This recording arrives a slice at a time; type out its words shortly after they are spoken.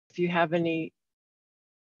if you have any,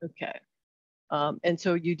 okay. And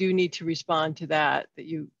so you do need to respond to that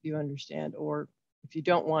you understand, or if you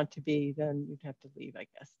don't want to be, then you'd have to leave, I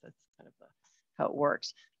guess. That's kind of how it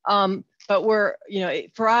works. But we're,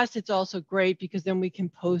 for us, it's also great because then we can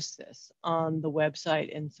post this on the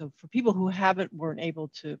website. And so for people who weren't able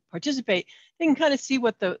to participate, they can kind of see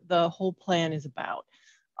what the whole plan is about.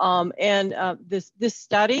 This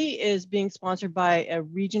study is being sponsored by a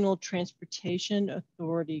Regional Transportation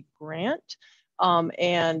Authority grant.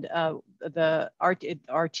 The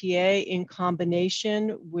RTA, in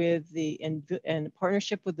combination with in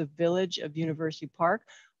partnership with the Village of University Park,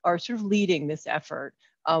 are sort of leading this effort.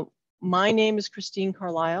 My name is Christine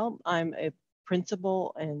Carlisle. I'm a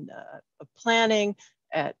principal in of planning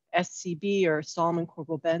at SCB, or Solomon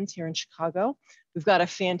Corbel Benz, here in Chicago. We've got a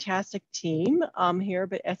fantastic team here,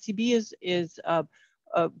 but SCB is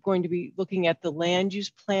going to be looking at the land use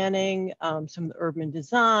planning, some of the urban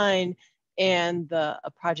design, and the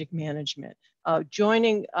project management.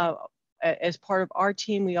 Joining as part of our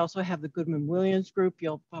team, we also have the Goodman Williams Group.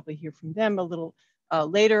 You'll probably hear from them a little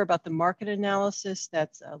later about the market analysis.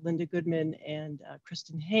 That's Linda Goodman and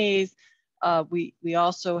Kristen Hayes. We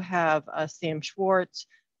also have Sam Schwartz.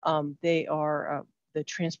 They are the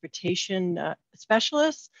transportation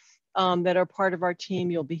specialists that are part of our team.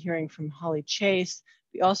 You'll be hearing from Holly Chase.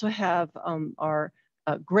 We also have our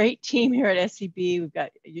great team here at SCB. We've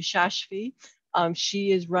got Yashashvi.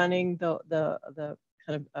 She is running the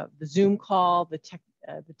kind of the Zoom call, the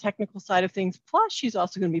technical side of things. Plus, she's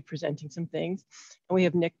also going to be presenting some things. And we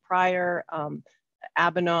have Nick Pryor,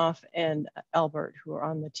 Abanoff, and Albert, who are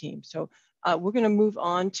on the team. So we're going to move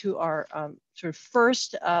on to our sort of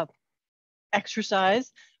first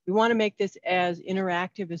exercise. We want to make this as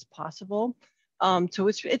interactive as possible. So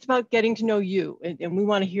it's about getting to know you, and we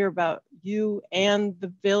want to hear about you and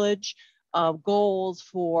the village goals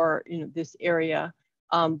for this area.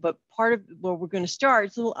 But part of where we're going to start,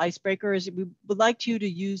 it's a little icebreaker, is we would like you to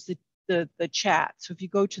use the chat. So if you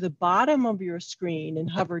go to the bottom of your screen and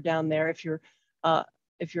hover down there, if you're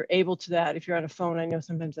able to that, if you're on a phone, I know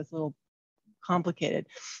sometimes that's a little complicated.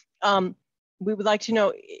 We would like to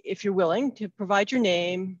know if you're willing to provide your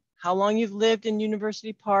name, how long you've lived in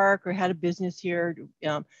University Park or had a business here,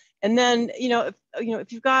 and then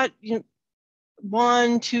if you've got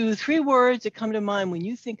 1, 2, 3 words that come to mind when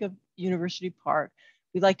you think of University Park,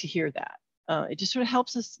 we'd like to hear that. It just sort of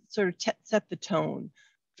helps us sort of set the tone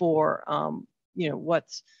for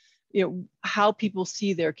what's how people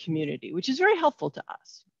see their community, which is very helpful to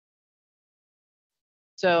us.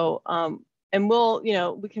 So and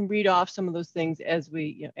we can read off some of those things as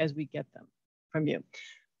we get them from you.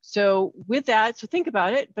 So with that, so think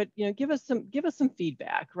about it, but give us some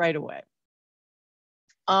feedback right away.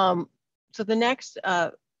 So the next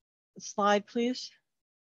slide, please,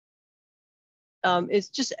 is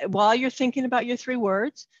just while you're thinking about your 3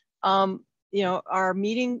 words. Our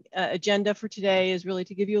meeting agenda for today is really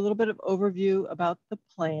to give you a little bit of overview about the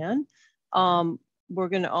plan. We're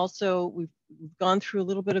going to also, we've gone through a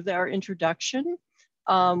little bit of our introduction.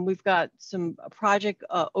 We've got some project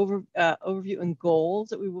overview and goals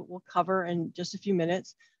that we'll cover in just a few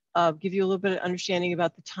minutes. Give you a little bit of understanding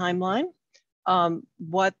about the timeline,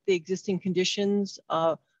 what the existing conditions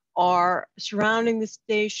are surrounding the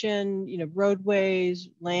station, roadways,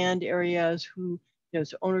 land areas,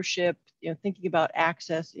 so ownership, thinking about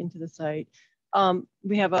access into the site.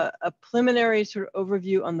 We have a preliminary sort of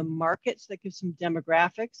overview on the markets that gives some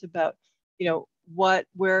demographics about,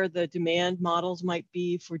 where the demand models might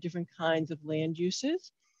be for different kinds of land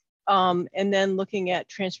uses. And then looking at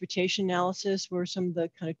transportation analysis, where some of the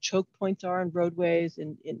kind of choke points are on roadways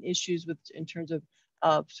and issues in terms of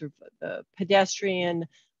sort of the pedestrian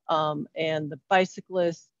and the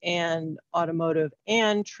bicyclist and automotive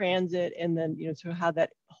and transit, and then sort of how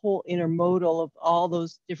that whole intermodal of all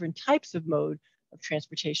those different types of mode of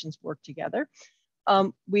transportations work together.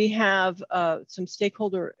 We have some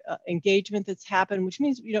stakeholder engagement that's happened, which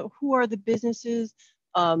means, who are the businesses,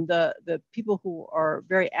 the people who are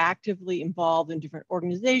very actively involved in different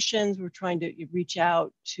organizations. We're trying to reach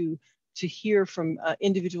out to hear from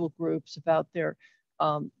individual groups about their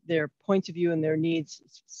points of view and their needs,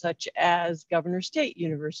 such as Governor State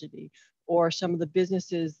University, or some of the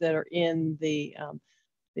businesses that are in the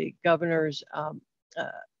governor's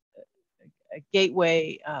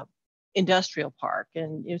Gateway Industrial Park.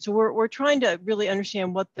 And so we're trying to really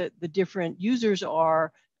understand what the different users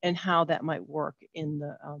are and how that might work in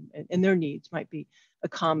the and their needs might be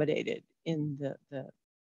accommodated in the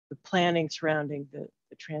planning surrounding the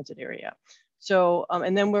transit area. So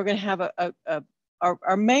and then we're going to have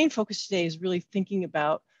our main focus today is really thinking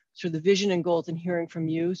about sort of the vision and goals and hearing from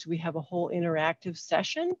you. So we have a whole interactive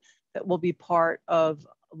session that will be part of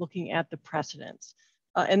looking at the precedents.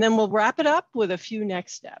 And then we'll wrap it up with a few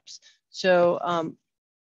next steps. So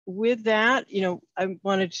with that, I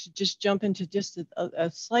wanted to just jump into just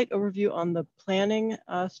a slight overview on the planning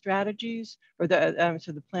strategies, or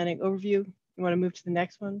the planning overview. You want to move to the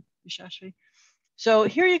next one, Yashashvi? So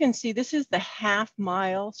here you can see this is the half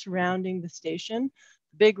mile surrounding the station.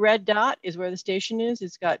 The big red dot is where the station is.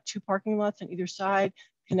 It's got 2 parking lots on either side,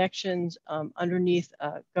 connections underneath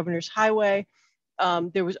Governor's Highway.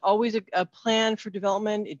 There was always a plan for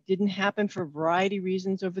development. It didn't happen for a variety of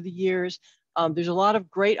reasons over the years. There's a lot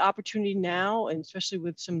of great opportunity now, and especially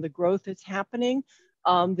with some of the growth that's happening.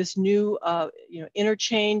 This new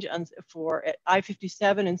interchange for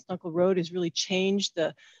I-57 and Snunkle Road has really changed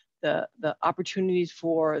the opportunities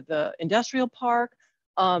for the industrial park.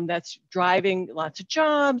 That's driving lots of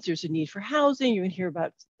jobs. There's a need for housing. You can hear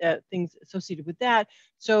about things associated with that.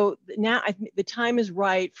 So now the time is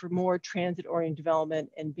right for more transit-oriented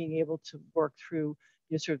development and being able to work through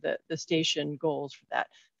sort of the station goals for that.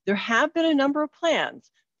 There have been a number of plans.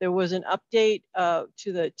 There was an update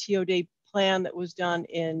to the TOD plan that was done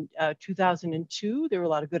in 2002. There were a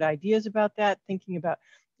lot of good ideas about that, thinking about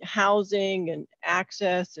housing and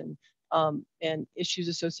access and issues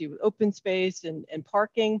associated with open space and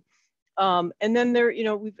parking. And then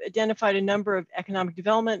we've identified a number of economic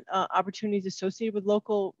development opportunities associated with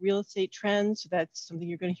local real estate trends. So that's something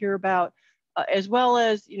you're going to hear about, as well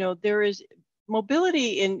as, there is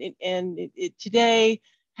mobility and it today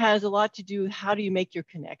has a lot to do with how do you make your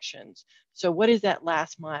connections. So what does that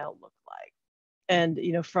last mile look like? And,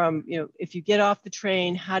 if you get off the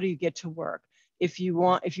train, how do you get to work? If you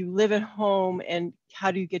live at home, and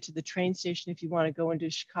how do you get to the train station if you want to go into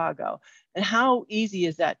Chicago? And how easy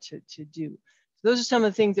is that to do? So those are some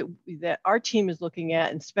of the things that our team is looking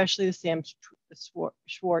at, and especially the Sam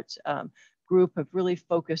Schwartz group have really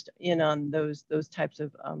focused in on those types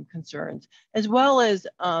of concerns, as well as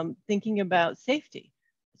thinking about safety.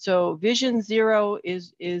 So Vision Zero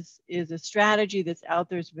is a strategy that's out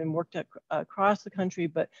there. It's been worked across the country,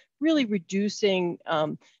 but really reducing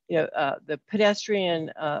the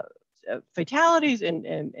pedestrian fatalities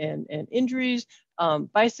and injuries,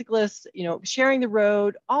 bicyclists, sharing the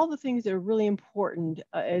road, all the things that are really important,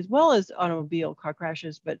 as well as automobile car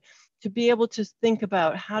crashes. But to be able to think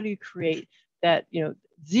about how do you create that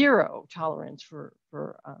zero tolerance for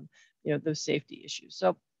those safety issues.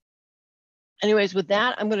 So anyways, with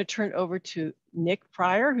that, I'm going to turn it over to Nick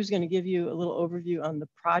Pryor, who's going to give you a little overview on the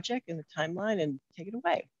project and the timeline, and take it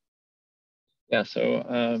away. Yeah,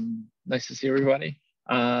 so nice to see everybody.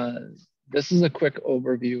 This is a quick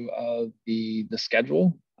overview of the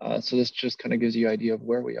schedule. So this just kind of gives you an idea of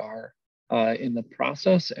where we are in the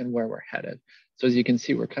process and where we're headed. So as you can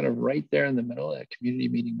see, we're kind of right there in the middle at community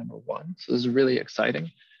meeting number 1. So this is really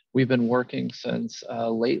exciting. We've been working since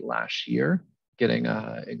late last year, getting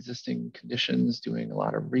existing conditions, doing a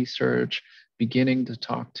lot of research, beginning to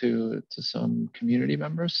talk to some community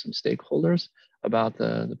members, some stakeholders about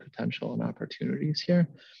the potential and opportunities here.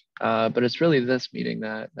 But it's really this meeting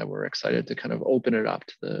that we're excited to kind of open it up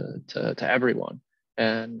to everyone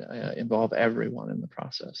and involve everyone in the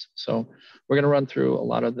process. So we're going to run through a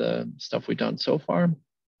lot of the stuff we've done so far.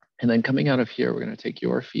 And then coming out of here, we're going to take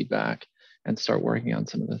your feedback and start working on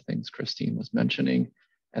some of the things Christine was mentioning.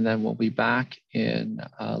 And then we'll be back in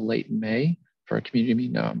late May for a community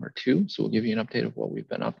meeting number 2. So we'll give you an update of what we've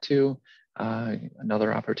been up to,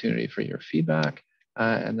 another opportunity for your feedback,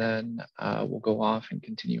 and then we'll go off and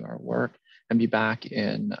continue our work and be back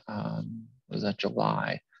in,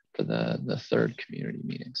 July for the 3rd community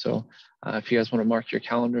meeting. So if you guys want to mark your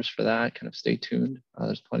calendars for that, kind of stay tuned.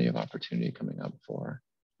 There's plenty of opportunity coming up for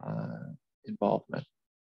involvement.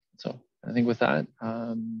 So I think with that,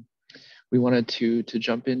 we wanted to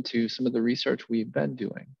jump into some of the research we've been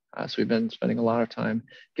doing. So we've been spending a lot of time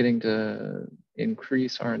getting to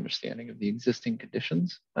increase our understanding of the existing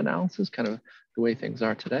conditions analysis, kind of the way things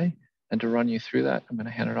are today. And to run you through that, I'm going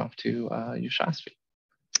to hand it off to Yashashvi.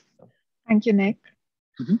 Thank you, Nick.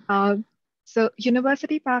 So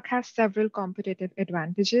University Park has several competitive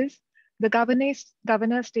advantages. The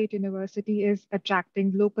Governor State University is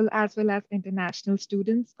attracting local as well as international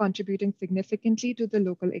students, contributing significantly to the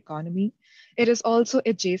local economy. It is also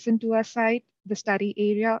adjacent to our site, the study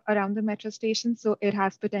area around the metro station, so it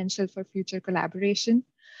has potential for future collaboration.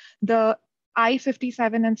 The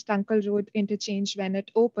I-57 and Snunkle Road interchange, when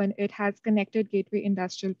it opened, it has connected Gateway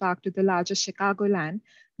Industrial Park to the larger Chicagoland.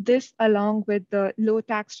 This, along with the low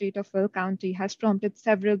tax rate of Will County, has prompted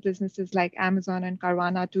several businesses like Amazon and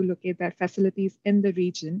Carvana to locate their facilities in the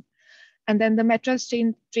region. And then the Metra's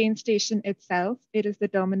train station itself, it is the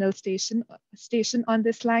terminal station on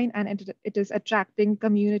this line, and it is attracting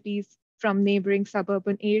communities from neighboring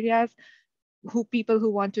suburban areas, people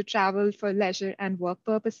who want to travel for leisure and work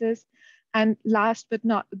purposes. And last but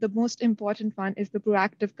not the most important one is the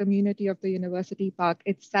proactive community of the University Park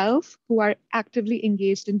itself, who are actively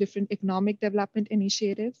engaged in different economic development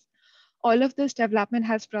initiatives. All of this development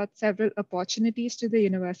has brought several opportunities to the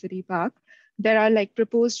University Park. There are like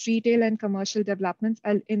proposed retail and commercial developments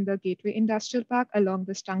in the Gateway Industrial Park along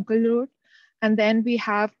the Stunkel Road. And then we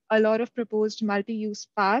have a lot of proposed multi-use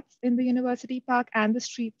paths in the University Park and the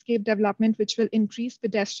streetscape development, which will increase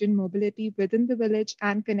pedestrian mobility within the village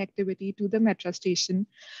and connectivity to the Metra station.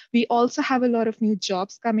 We also have a lot of new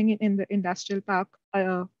jobs coming in the industrial park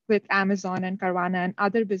with Amazon and Carvana and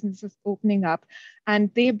other businesses opening up.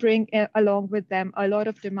 And they bring along with them a lot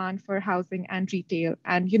of demand for housing and retail.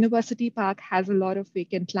 And University Park has a lot of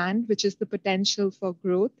vacant land, which is the potential for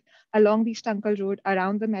growth along the Stunkel Road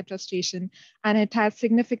around the Metra station, and it has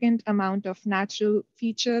significant amount of natural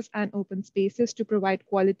features and open spaces to provide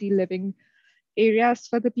quality living areas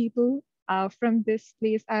for the people. From this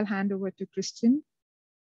place, I'll hand over to Christian.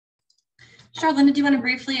 Sure, Linda, do you want to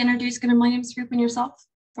briefly introduce Goodman Williams Group and yourself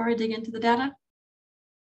before I dig into the data?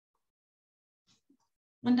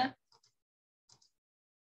 Linda?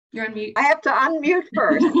 You're on mute. I have to unmute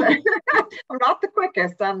first. I'm not the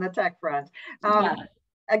quickest on the tech front.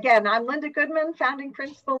 Again, I'm Linda Goodman, founding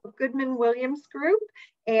principal of Goodman Williams Group,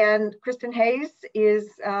 and Kristen Hayes is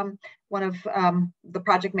one of the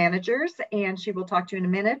project managers, and she will talk to you in a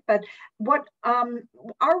minute. But what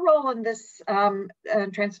our role in this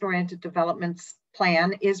transit-oriented developments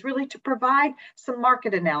plan is really to provide some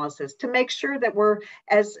market analysis to make sure that we're,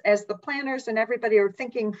 as the planners and everybody are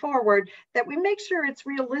thinking forward, that we make sure it's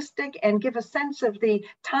realistic and give a sense of the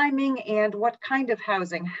timing and what kind of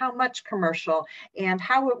housing, how much commercial, and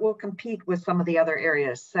how it will compete with some of the other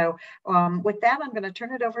areas. So with that, I'm going to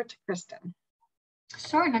turn it over to Kristen.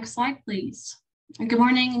 Sure, next slide, please. Good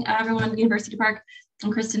morning, everyone, University Park.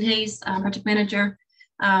 I'm Kristen Hayes, project manager.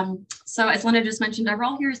 So as Linda just mentioned, our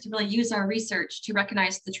role here is to really use our research to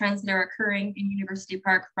recognize the trends that are occurring in University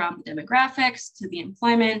Park, from the demographics to the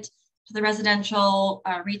employment to the residential,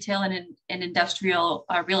 retail, and industrial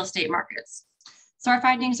real estate markets. So our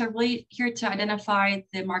findings are really here to identify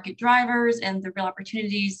the market drivers and the real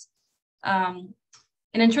opportunities,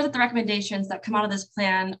 and ensure that the recommendations that come out of this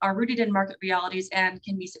plan are rooted in market realities and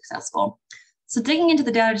can be successful. So digging into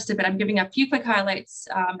the data just a bit, I'm giving a few quick highlights.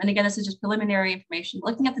 And again, this is just preliminary information.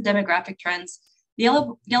 Looking at the demographic trends, the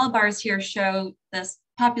yellow bars here show this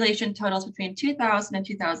population totals between 2000 and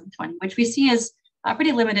 2020, which we see as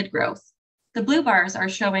pretty limited growth. The blue bars are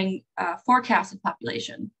showing forecasted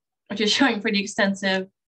population, which is showing pretty extensive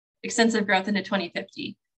growth into 2050.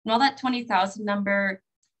 And while that 20,000 number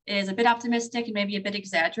is a bit optimistic and maybe a bit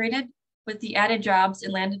exaggerated, with the added jobs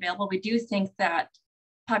and land available, we do think that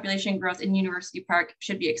population growth in University Park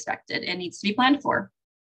should be expected and needs to be planned for.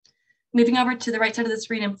 Moving over to the right side of the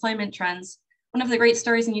screen, employment trends. One of the great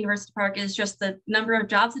stories in University Park is just the number of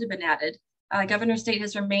jobs that have been added. Governor State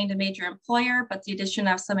has remained a major employer, but the addition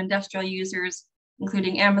of some industrial users,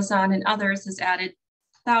 including Amazon and others, has added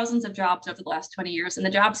thousands of jobs over the last 20 years. And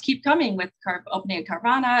the jobs keep coming with opening at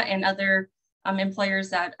Carvana and other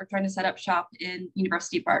employers that are trying to set up shop in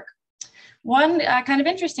University Park. One kind of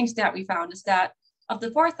interesting stat we found is that of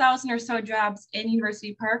the 4,000 or so jobs in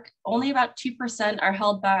University Park, only about 2% are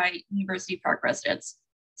held by University Park residents.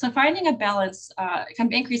 So finding a balance, kind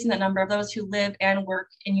of increasing the number of those who live and work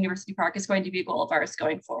in University Park is going to be a goal of ours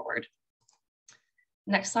going forward.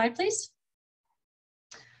 Next slide, please.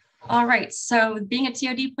 All right, so being a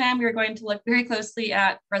TOD plan, we are going to look very closely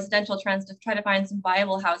at residential trends to try to find some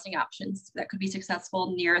viable housing options that could be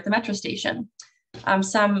successful near the metro station.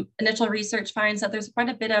 Some initial research finds that there's quite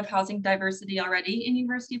a bit of housing diversity already in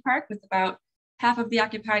University Park, with about half of the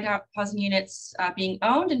occupied housing units being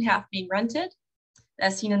owned and half being rented,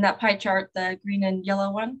 as seen in that pie chart, the green and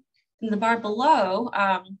yellow one. And the bar below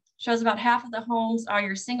shows about half of the homes are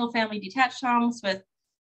your single family detached homes with,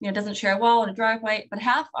 doesn't share a wall and a driveway, but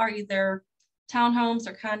half are either townhomes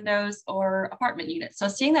or condos or apartment units. So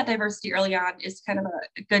seeing that diversity early on is kind of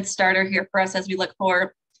a good starter here for us as we look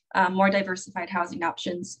for more diversified housing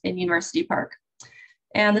options in University Park.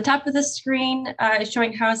 And the top of the screen is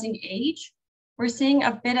showing housing age. We're seeing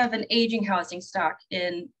a bit of an aging housing stock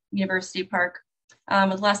in University Park,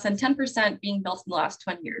 with less than 10% being built in the last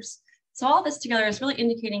 20 years. So all this together is really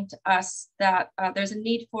indicating to us that there's a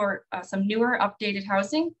need for some newer, updated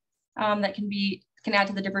housing that can add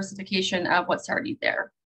to the diversification of what's already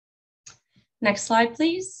there. Next slide,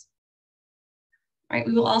 please. right?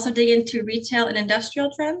 We will also dig into retail and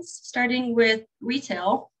industrial trends, starting with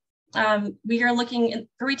retail. We are looking,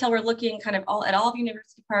 for retail, we're looking kind of at all of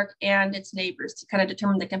University Park and its neighbors to kind of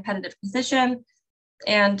determine the competitive position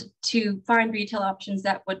and to find retail options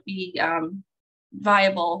that would be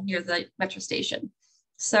viable near the Metra station.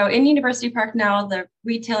 So in University Park now, the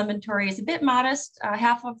retail inventory is a bit modest.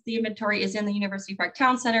 Half of the inventory is in the University Park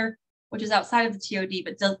Town Center, which is outside of the TOD,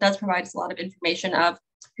 but does provide us a lot of information of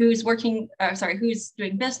who's who's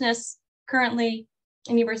doing business currently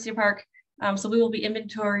in University Park. So we will be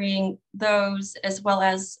inventorying those as well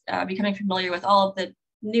as becoming familiar with all of the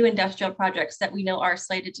new industrial projects that we know are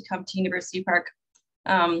slated to come to University Park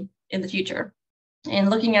in the future.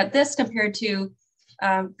 And looking at this compared to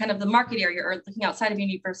kind of the market area or looking outside of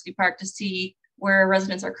University Park to see where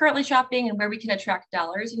residents are currently shopping and where we can attract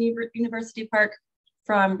dollars in University Park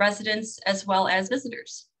from residents as well as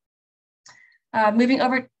visitors. Moving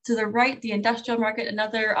over to the right, the industrial market,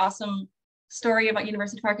 another awesome story about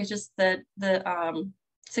University Park is just the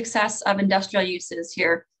success of industrial uses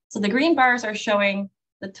here. So the green bars are showing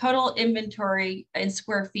the total inventory in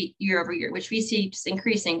square feet year over year, which we see just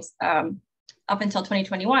increasing up until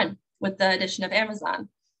 2021 with the addition of Amazon.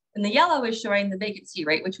 And the yellow is showing the vacancy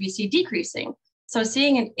rate, which we see decreasing. So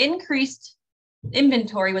seeing an increased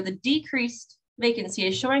inventory with a decreased vacancy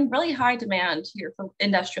is showing really high demand here for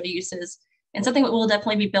industrial uses and something that we'll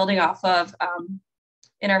definitely be building off of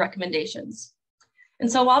in our recommendations.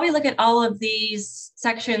 And so while we look at all of these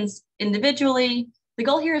sections individually, the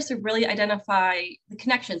goal here is to really identify the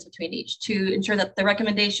connections between each to ensure that the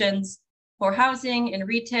recommendations for housing and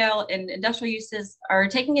retail and industrial uses are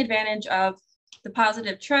taking advantage of the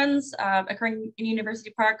positive trends occurring in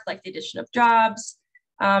University Park, like the addition of jobs,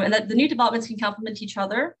 and that the new developments can complement each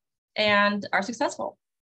other and are successful.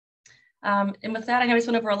 And with that, I know we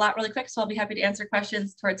went over a lot really quick, so I'll be happy to answer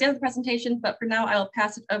questions towards the end of the presentation, but for now, I will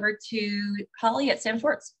pass it over to Holly at Sam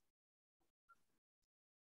Schwartz.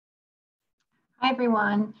 Hi,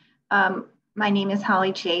 everyone. My name is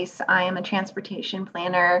Holly Chase. I am a transportation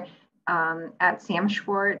planner at Sam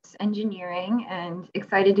Schwartz Engineering and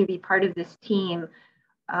excited to be part of this team.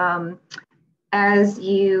 As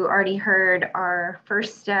you already heard, our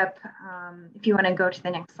first step, if you want to go to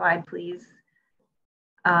the next slide, please,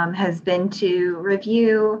 has been to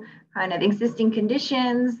review kind of existing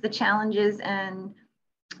conditions, the challenges and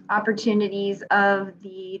opportunities of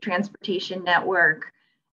the transportation network.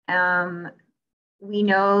 We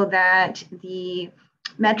know that the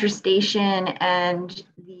Metra station and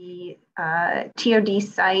the TOD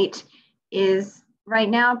site is right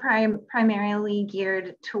now primarily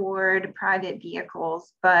geared toward private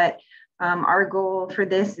vehicles, but our goal for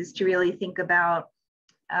this is to really think about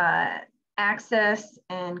access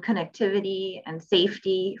and connectivity and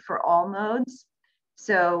safety for all modes.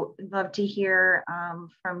 So I'd love to hear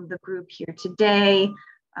from the group here today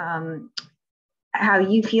how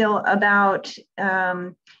you feel about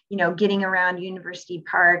getting around University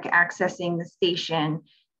Park, accessing the station,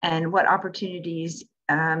 and what opportunities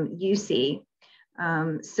you see.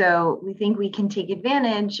 So we think we can take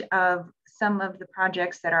advantage of some of the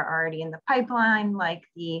projects that are already in the pipeline, like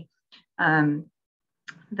the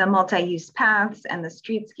multi-use paths and the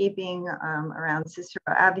streetscaping around Cicero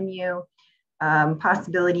Avenue,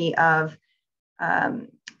 possibility of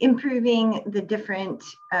improving the different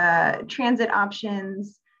transit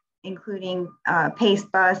options, including Pace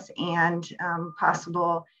Bus and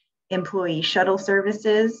possible employee shuttle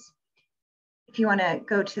services. If you want to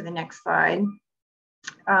go to the next slide.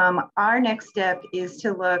 Our next step is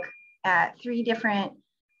to look at 3 different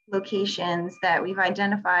locations that we've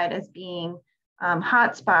identified as being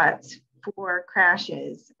hotspots for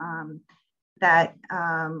crashes that's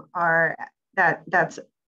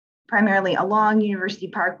primarily along University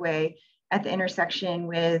Parkway at the intersection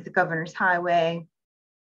with Governor's Highway,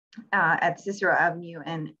 at Cicero Avenue,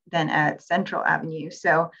 and then at Central Avenue.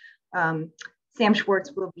 So Sam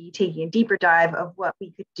Schwartz will be taking a deeper dive of what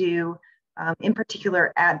we could do in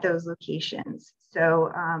particular at those locations.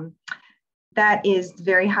 So that is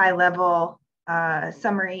very high level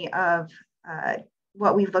summary of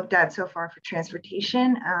what we've looked at so far for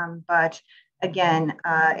transportation, but again,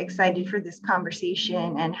 excited for this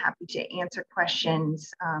conversation and happy to answer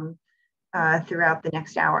questions throughout the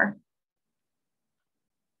next hour.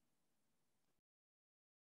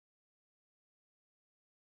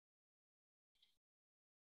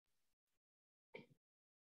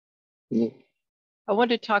 I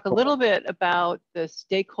want to talk a little bit about the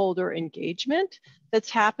stakeholder engagement that's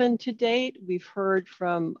happened to date. We've heard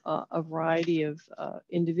from a variety of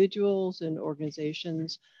individuals and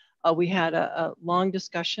organizations. We had a long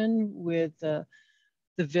discussion with the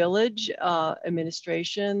the village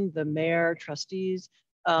administration, the mayor, trustees,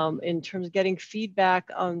 in terms of getting feedback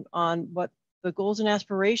on what the goals and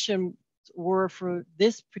aspirations were for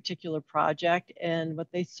this particular project and what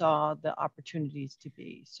they saw the opportunities to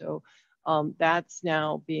be. So that's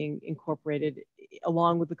now being incorporated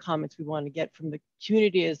along with the comments we want to get from the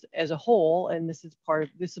community as a whole. And this is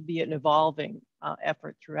this will be an evolving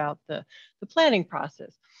effort throughout the planning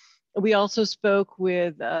process. We also spoke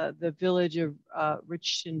with the village of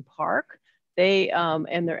Richton Park. They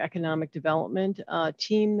and their economic development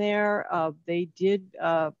team there, they did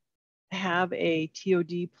have a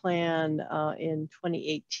TOD plan in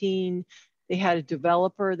 2018. They had a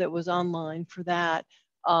developer that was online for that.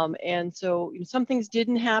 And so some things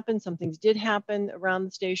didn't happen, some things did happen around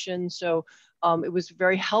the station. So it was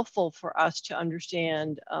very helpful for us to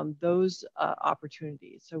understand those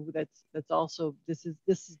opportunities. So that's also, this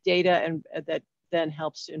is data and that then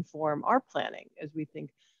helps to inform our planning as we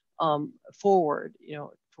think forward,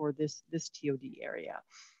 for this TOD area.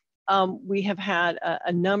 We have had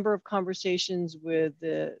a number of conversations with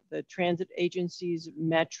the transit agencies,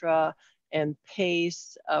 Metra and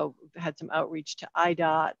PACE. We've had some outreach to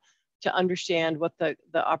IDOT to understand what the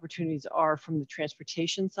opportunities are from the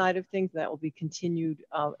transportation side of things. That will be continued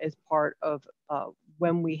as part of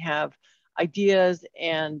when we have ideas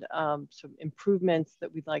and some improvements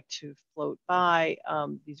that we'd like to float by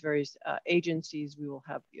these various agencies. We will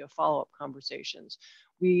have follow-up conversations.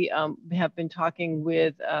 We have been talking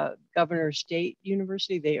with Governor State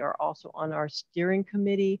University. They are also on our steering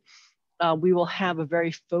committee. We will have a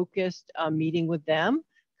very focused meeting with them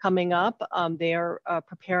coming up. They are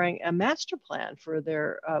preparing a master plan for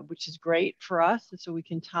their, which is great for us. So we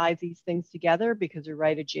can tie these things together because they're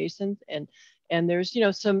right adjacent, and there's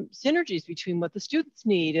some synergies between what the students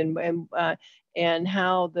need and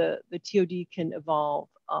how the TOD can evolve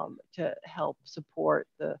to help support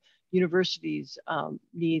the university's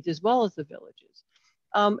needs as well as the villages.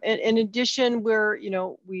 In addition,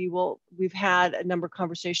 we've had a number of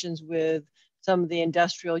conversations with some of the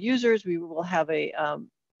industrial users. We will have a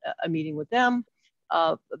meeting with them.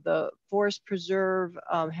 The Forest Preserve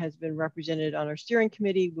has been represented on our steering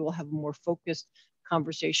committee. We will have a more focused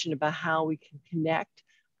conversation about how we can connect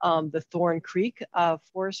the Thorn Creek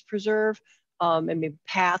Forest Preserve and maybe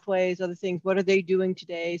pathways, other things. What are they doing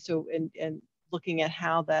today? So, and looking at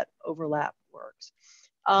how that overlap works.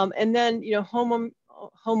 And then,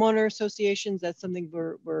 homeowner associations, that's something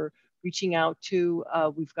we're reaching out to.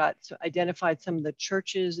 We've got identified some of the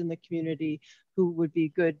churches in the community who would be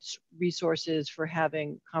good resources for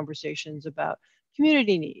having conversations about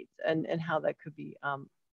community needs and how that could be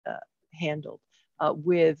handled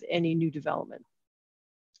with any new development.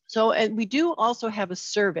 So, and we do also have a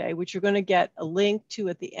survey, which you're going to get a link to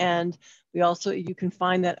at the end. You can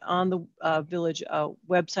find that on the village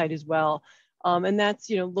website as well. And that's,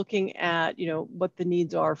 looking at, what the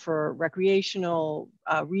needs are for recreational,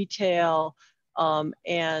 retail,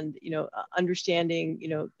 and,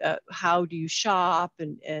 understanding, how do you shop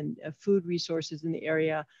and food resources in the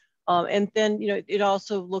area. And then, it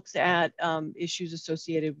also looks at issues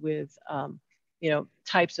associated with,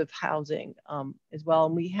 types of housing as well.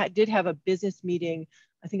 And we did have a business meeting,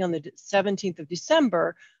 I think on the 17th of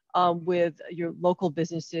December with your local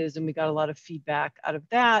businesses, and we got a lot of feedback out of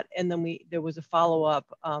that. And then there was a follow-up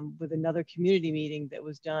with another community meeting that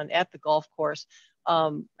was done at the golf course,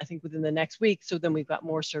 I think within the next week. So then we've got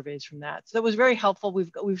more surveys from that. So that was very helpful.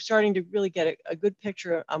 We're starting to really get a good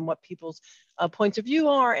picture on what people's points of view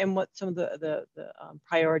are and what some of the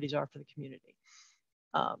priorities are for the community.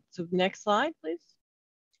 So next slide, please.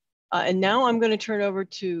 And now I'm going to turn over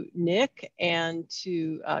to Nick and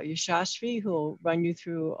to Yashashvi, who will run you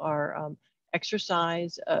through our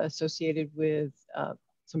exercise associated with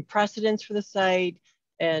some precedents for the site,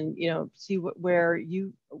 and see where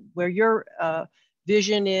your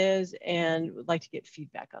vision is, and would like to get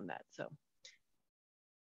feedback on that. So.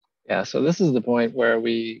 Yeah, so this is the point where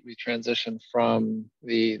we transition from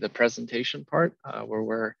the presentation part, where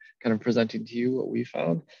we're kind of presenting to you what we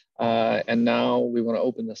found, and now we want to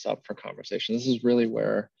open this up for conversation. This is really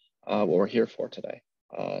where what we're here for today,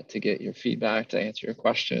 to get your feedback, to answer your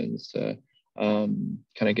questions, to kind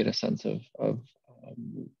of get a sense of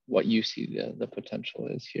what you see the potential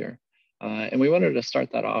is here. And we wanted to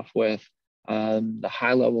start that off with the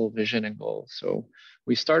high-level vision and goals. So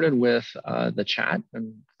we started with the chat,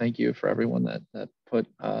 and thank you for everyone that put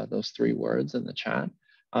those 3 words in the chat.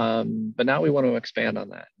 But now we want to expand on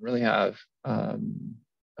that, really have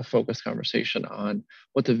a focused conversation on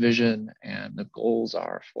what the vision and the goals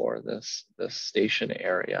are for this station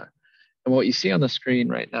area. And what you see on the screen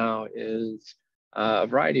right now is a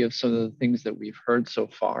variety of some of the things that we've heard so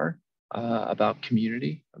far about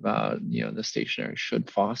community, about, the stationary should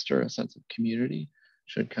foster a sense of community,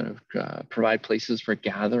 should kind of provide places for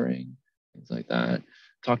gathering, things like that.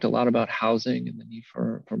 Talked a lot about housing and the need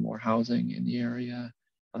for more housing in the area,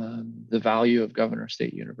 the value of Governor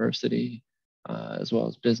State University, as well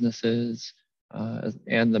as businesses,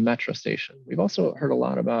 and the Metra station. We've also heard a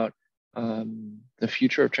lot about the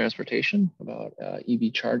future of transportation, about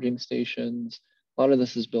EV charging stations. A lot of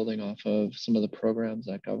this is building off of some of the programs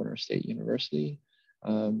at Governor State University.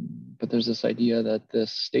 But there's this idea that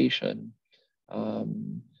this station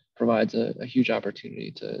provides a huge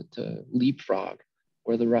opportunity to leapfrog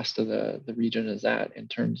where the rest of the region is at in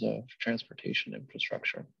terms of transportation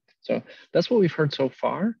infrastructure. So that's what we've heard so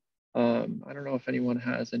far. I don't know if anyone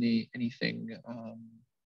has anything,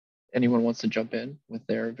 anyone wants to jump in with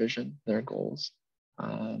their vision, their goals,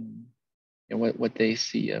 and what they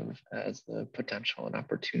see as the potential and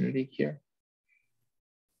opportunity here.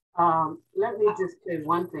 Let me just say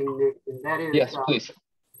one thing, Nick, and that is, yes, please.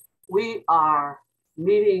 We are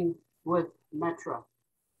meeting with Metra,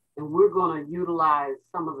 and we're going to utilize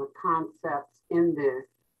some of the concepts in this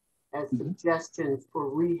as suggestions for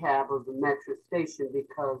rehab of the Metra station,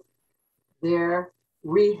 because they're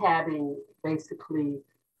rehabbing basically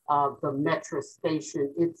the Metra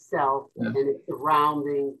station itself and its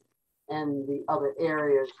surrounding and the other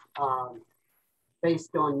areas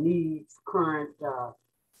based on needs, current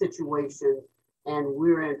situations, and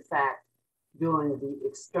we're in fact doing the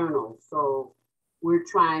external. So we're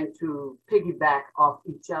trying to piggyback off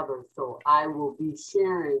each other. So I will be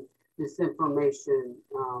sharing this information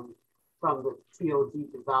from the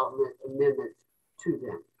TOD development amendment to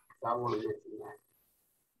them. So I want to mention that.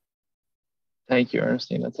 Thank you,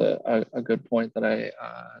 Ernestine. That's a good point that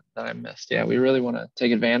I missed. Yeah, we really want to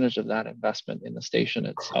take advantage of that investment in the station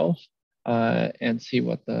itself and see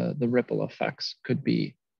what the ripple effects could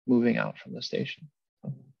be moving out from the station.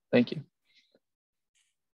 So, thank you.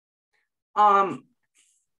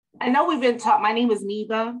 I know we've been talking. My name is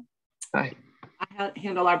Neva. Hi. I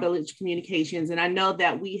handle our village communications, and I know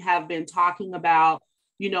that we have been talking about,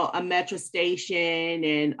 a Metra station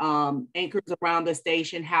and anchors around the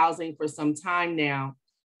station housing for some time now.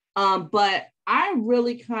 But I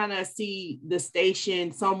really kind of see the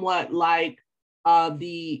station somewhat like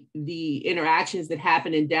the interactions that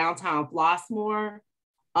happen in downtown Flossmoor,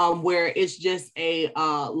 where it's just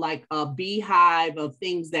like a beehive of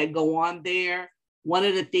things that go on there. One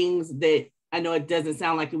of the things that I know it doesn't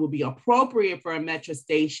sound like it would be appropriate for a Metra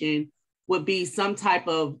station would be some type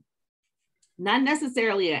of, not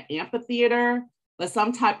necessarily an amphitheater, but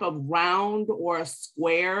some type of round or a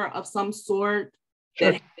square of some sort.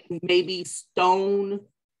 Sure. That maybe stone,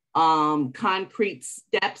 concrete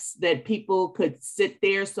steps that people could sit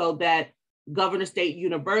there so that Governor State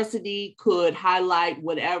University could highlight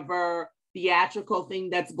whatever theatrical thing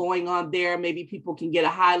that's going on there. Maybe people can get a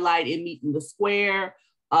highlight in Meet in the Square.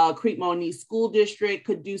 Crete-Monee School District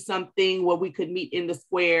could do something where we could meet in the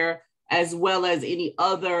square, as well as any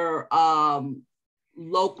other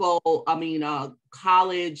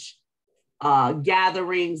college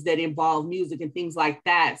gatherings that involve music and things like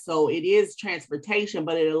that. So it is transportation,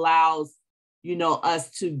 but it allows,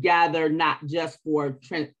 us to gather not just for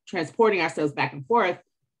transporting ourselves back and forth,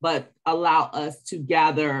 but allow us to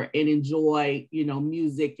gather and enjoy,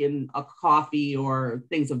 music and a coffee or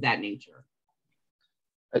things of that nature.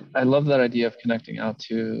 I love that idea of connecting out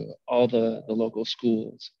to all the local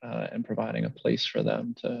schools and providing a place for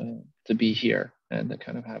them to be here and to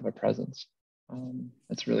kind of have a presence.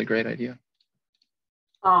 That's a really great idea.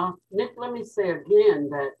 Nick, let me say again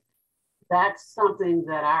that that's something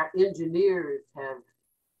that our engineers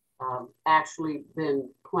have actually been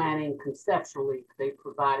planning conceptually. They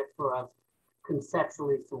provided for us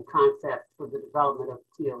conceptually some concepts for the development of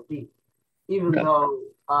TLD, even though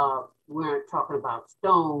we aren't talking about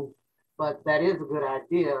stone, but that is a good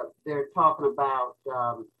idea. They're talking about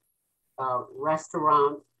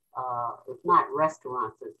restaurants, if not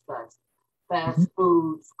restaurants as such, fast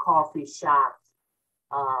foods, coffee shops,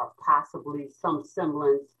 possibly some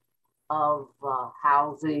semblance of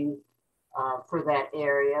housing for that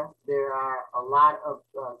area. There are a lot of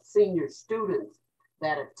senior students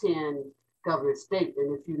that attend Governor State.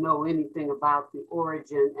 And if you know anything about the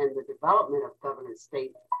origin and the development of Governor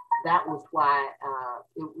State, that was why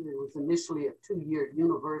it was initially a 2-year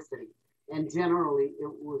university. And generally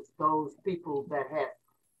it was those people that had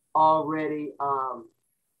already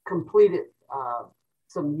completed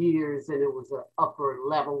some years, and it was an upper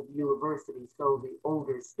level university, so the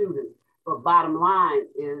older students. But bottom line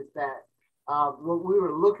is that what we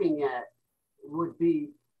were looking at would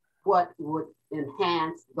be what would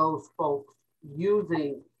enhance those folks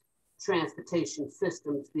using transportation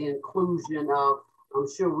systems, the inclusion of, I'm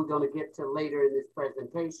sure we're going to get to later in this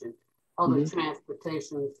presentation, other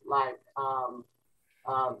transportations like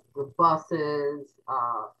the buses,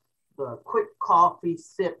 the quick coffee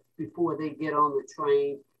sips before they get on the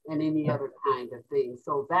train, and any other kind of thing.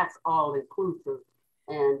 So that's all inclusive,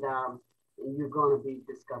 and you're going to be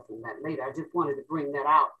discussing that later. I just wanted to bring that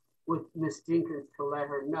out with Ms. Jenkins to let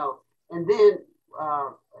her know. And then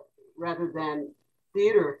rather than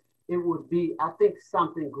theater, it would be, I think,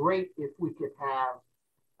 something great if we could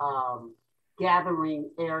have gathering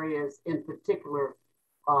areas in particular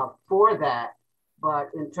for that. But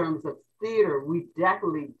in terms of theater, we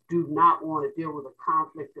definitely do not want to deal with a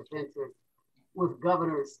conflict of interest with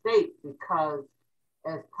Governor State, because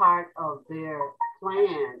as part of their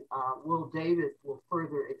plan, Will Davis will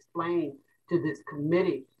further explain to this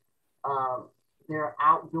committee their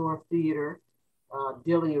outdoor theater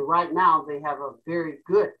dealing. Right now, they have a very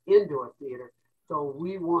good indoor theater. So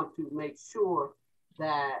we want to make sure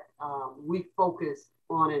that we focus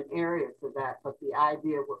on an area for that. But the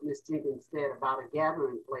idea of what Ms. Jenkins said about a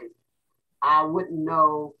gathering place, I wouldn't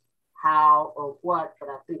know how or what, but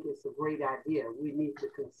I think it's a great idea. We need to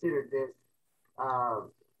consider this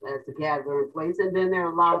as a gathering place. And then there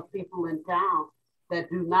are a lot of people in town that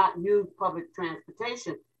do not use public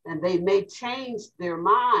transportation, and they may change their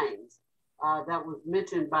minds. That was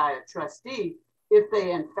mentioned by a trustee. If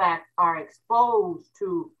they in fact are exposed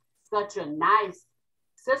to such a nice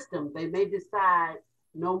system, they may decide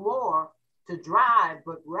no more to drive,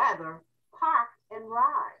 but rather park and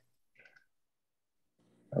ride.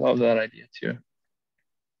 I love that idea too.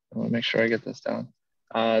 I want to make sure I get this down.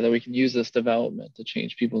 That we can use this development to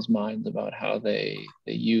change people's minds about how they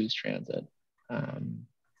use transit.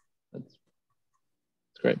 That's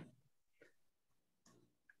great.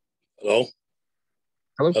 Hello.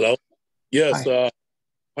 Hello. Hello. Yes,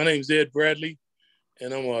 my name is Ed Bradley,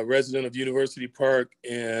 and I'm a resident of University Park.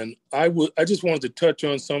 And I just wanted to touch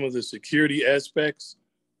on some of the security aspects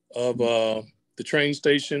of the train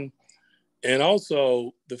station, and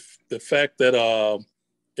also the fact that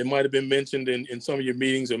it might have been mentioned in some of your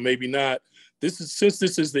meetings, or maybe not. Since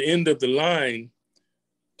this is the end of the line,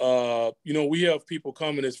 we have people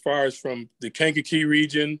coming as far as from the Kankakee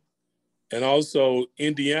region and also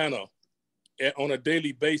Indiana on a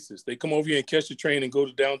daily basis. They come over here and catch the train and go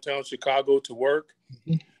to downtown Chicago to work.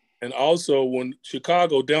 And also when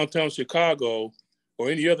downtown Chicago, or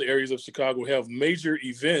any other areas of Chicago have major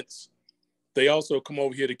events, they also come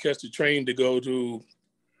over here to catch the train to go to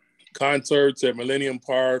concerts at Millennium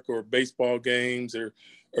Park, or baseball games, or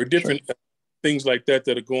different things like that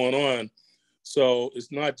are going on. So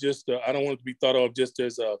it's not just, I don't want it to be thought of just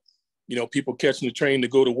as people catching the train to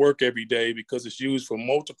go to work every day, because it's used for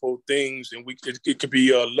multiple things, and it could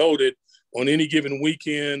be loaded on any given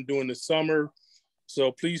weekend during the summer.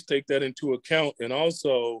 So please take that into account. And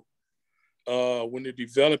also, when they're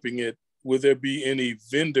developing it, will there be any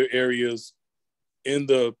vendor areas in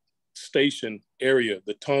the station area,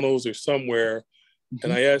 the tunnels or somewhere?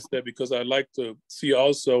 And I ask that because I'd like to see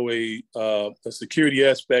also a security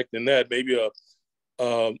aspect in that, maybe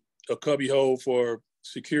a cubby hole for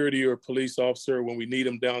security or police officer when we need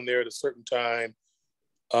them down there at a certain time.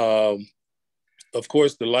 Of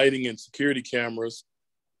course, the lighting and security cameras.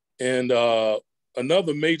 And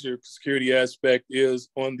another major security aspect is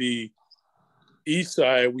on the east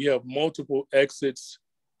side, we have multiple exits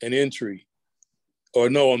and entry. Or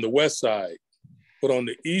no, on the west side. But on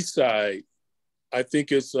the east side, I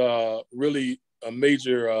think it's really a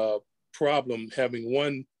major problem having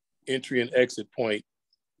one entry and exit point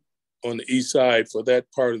on the east side for that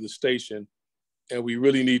part of the station. And we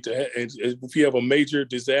really need to, if you have a major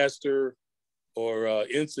disaster or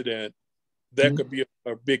incident, that could be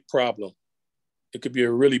a big problem. It could be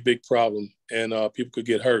a really big problem, and people could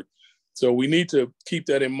get hurt. So we need to keep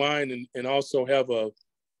that in mind, and also have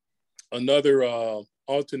another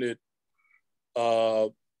alternate,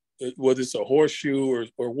 whether it's a horseshoe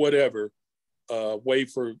or whatever, way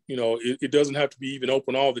for, it doesn't have to be even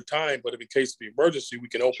open all the time, but if in case of emergency, we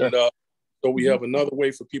can open it up. So we have another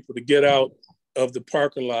way for people to get out of the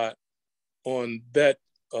parking lot on that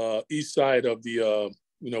east side of the,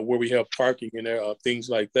 where we have parking and things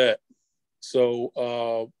like that.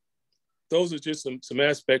 So those are just some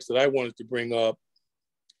aspects that I wanted to bring up.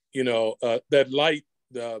 That light,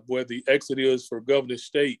 where the exit is for Governor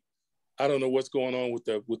State, I don't know what's going on with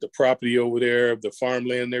the property over there, the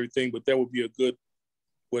farmland and everything, but that would be a good,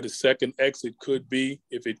 where the second exit could be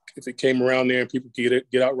if it came around there and people could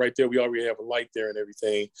get out right there. We already have a light there and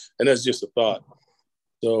everything, and that's just a thought.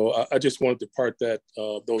 So I just wanted to part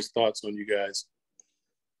those thoughts on you guys.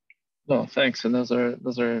 No, thanks. And those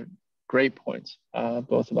are great points,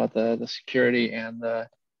 both about the security and the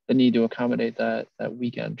need to accommodate that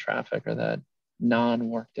weekend traffic or that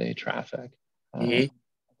non-workday traffic. It's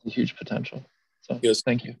a huge potential. So yes.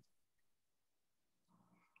 Thank you.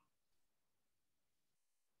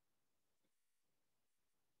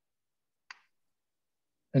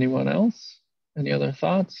 Anyone else? Any other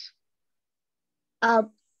thoughts?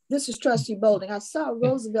 This is Trustee Boulding. I saw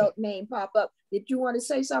Roosevelt name pop up. Did you want to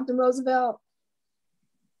say something, Roosevelt?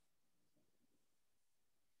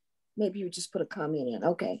 Maybe you just put a comment in.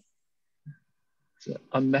 Okay. It's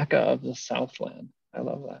a mecca of the Southland. I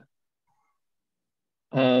love that.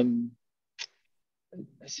 I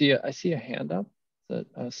see a hand up. Is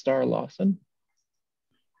it Star Lawson?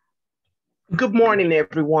 Good morning,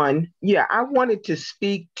 everyone. Yeah, I wanted to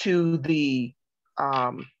speak to the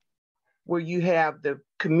where you have the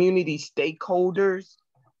community stakeholders,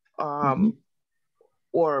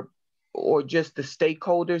 or just the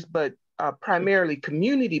stakeholders, but primarily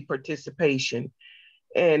community participation,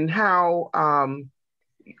 and how.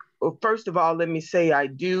 Well, first of all, let me say I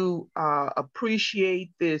do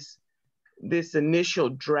appreciate this initial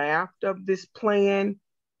draft of this plan,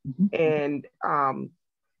 and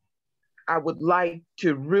I would like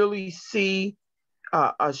to really see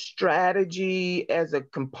a strategy as a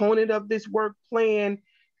component of this work plan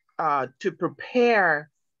to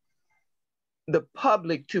prepare the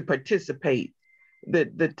public to participate,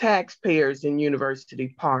 the taxpayers in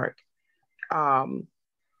University Park. I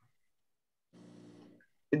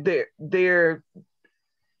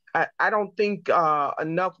don't think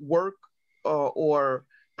enough work or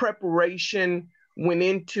preparation went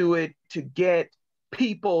into it to get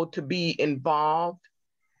people to be involved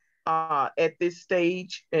at this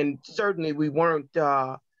stage, and certainly we weren't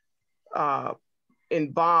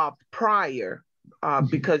involved prior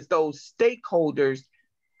because those stakeholders,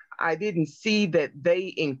 I didn't see that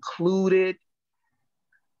they included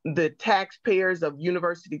the taxpayers of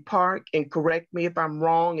University Park, and correct me if I'm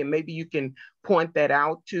wrong, and maybe you can point that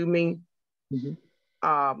out to me.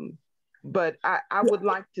 But I would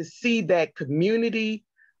like to see that community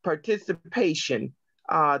participation,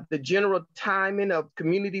 the general timing of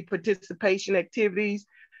community participation activities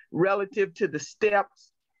relative to the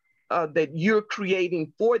steps that you're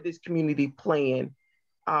creating for this community plan.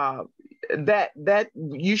 That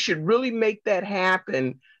you should really make that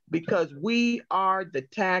happen, because we are the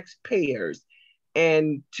taxpayers,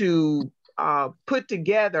 and to put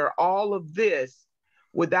together all of this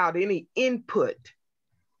without any input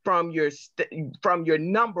from your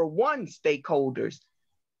number one stakeholders,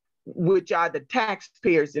 which are the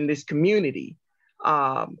taxpayers in this community,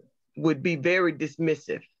 would be very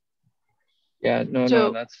dismissive. Yeah,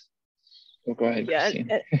 no, that's, oh, go ahead, yeah,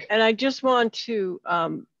 Christine. and I just want to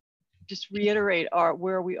just reiterate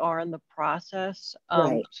where we are in the process.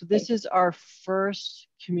 Right. So this is our first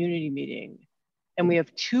community meeting, and we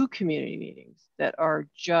have 2 community meetings that are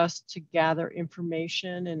just to gather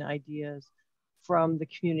information and ideas from the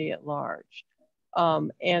community at large.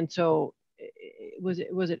 And so was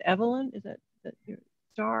it Evelyn? Is that your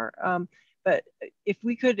Star? But if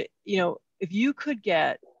we could, if you could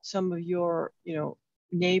get some of your,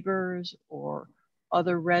 neighbors or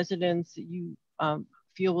other residents that you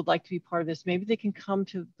feel would like to be part of this, maybe they can come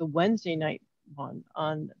to the Wednesday night one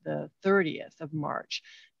on the 30th of March,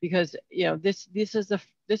 because this is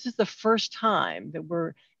the first time that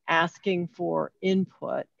we're asking for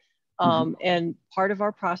input. And part of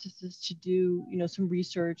our process is to do, some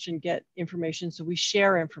research and get information. So we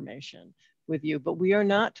share information with you, but we are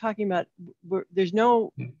not talking about, there's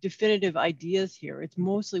no definitive ideas here. It's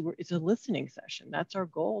mostly, it's a listening session. That's our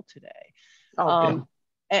goal today. Okay.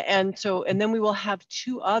 And then we will have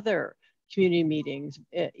 2 other community meetings,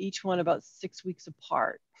 each one about 6 weeks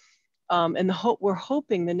apart. And we're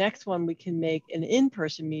hoping the next one we can make an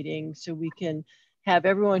in-person meeting, so we can have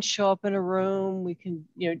everyone show up in a room. We can,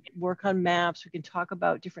 work on maps. We can talk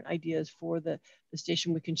about different ideas for the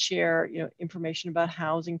station. We can share, information about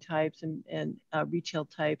housing types and retail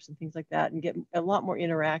types and things like that, and get a lot more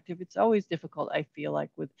interactive. It's always difficult, I feel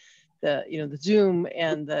like, with the, the Zoom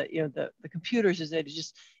and the computers, is that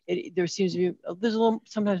there seems to be, there's a little,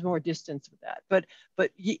 sometimes more distance with that. But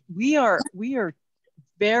we are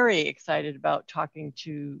very excited about talking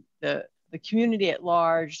to the community at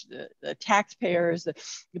large, the taxpayers,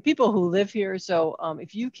 the people who live here. So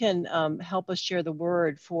if you can help us share the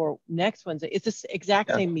word for next Wednesday, it's the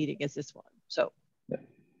exact same meeting as this one. So.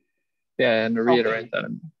 Yeah, and to reiterate that,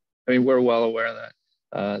 I mean, we're well aware that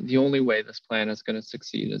the only way this plan is going to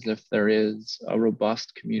succeed is if there is a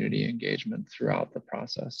robust community engagement throughout the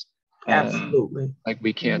process. Absolutely. Like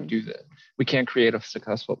we can't do that. We can't create a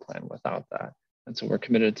successful plan without that. And so we're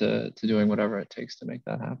committed to doing whatever it takes to make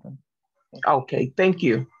that happen. Okay, thank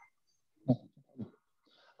you.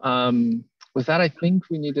 With that, I think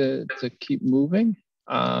we need to keep moving.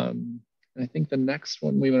 I think the next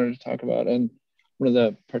one we wanted to talk about, and one of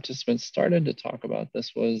the participants started to talk about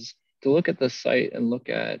this, was to look at the site and look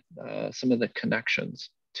at some of the connections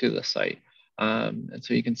to the site. And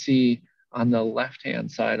so you can see on the left-hand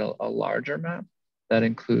side a larger map that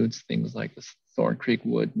includes things like the Thorn Creek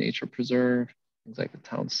Wood Nature Preserve, things like the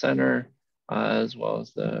town center, as well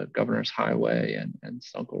as the Governor's Highway and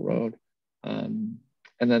Stunkel Road. And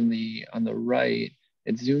then on the right,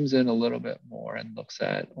 it zooms in a little bit more and looks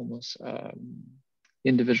at almost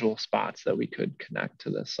individual spots that we could connect to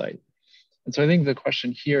this site. And so I think the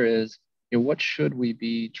question here is, what should we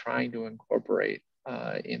be trying to incorporate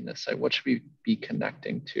in this site? What should we be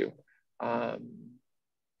connecting to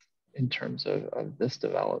in terms of this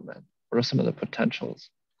development? What are some of the potentials?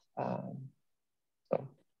 So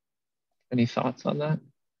any thoughts on that?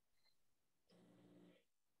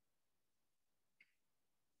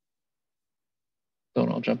 Don't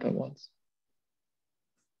all jump at once.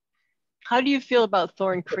 How do you feel about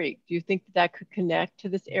Thorn Creek? Do you think that could connect to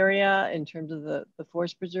this area in terms of the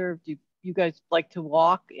forest preserve? Do you guys like to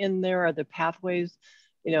walk in there? Are the pathways,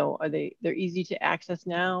 are they're easy to access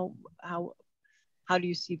now? How do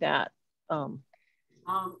you see that? Let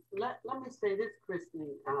me say this,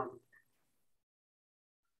 Christine.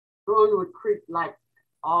 Thornwood Creek, like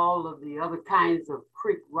all of the other kinds of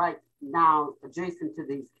creek right now adjacent to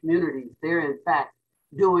these communities, they're in fact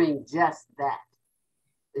doing just that.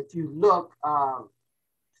 If you look,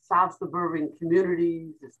 South suburban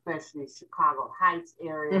communities, especially Chicago Heights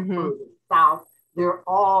area, further south, they're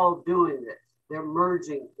all doing this. They're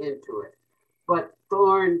merging into it. But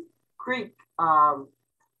Thorn Creek,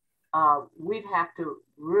 we'd have to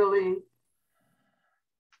really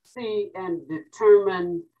see and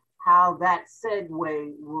determine how that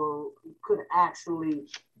segue could actually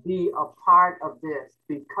be a part of this,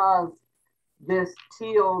 because this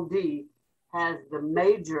TOD has the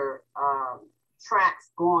major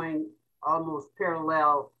tracks going almost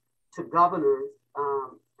parallel to Governor's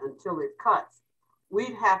until it cuts.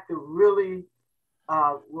 We'd have to really,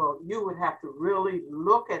 you would have to really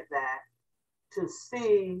look at that to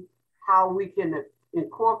see how we can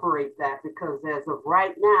incorporate that, because as of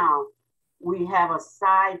right now, we have a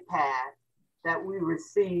side path that we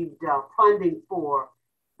received funding for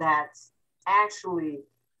that's actually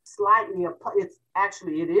slightly, it's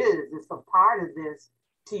a part of this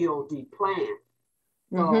TOD plan.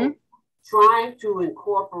 So trying to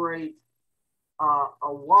incorporate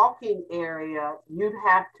a walking area, you'd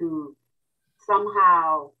have to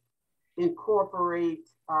somehow incorporate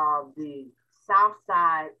the south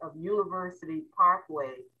side of University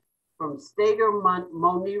Parkway from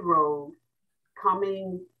Steger-Money Road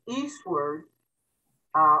coming eastward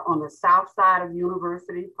on the south side of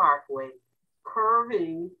University Parkway,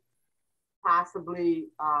 curving, possibly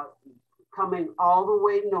coming all the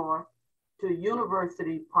way north to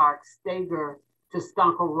University Park, Steger to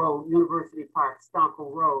Stunkel Road, University Park,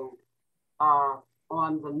 Stunkel Road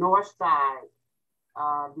on the north side,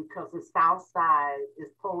 because the south side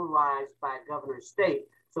is polarized by Governor's State.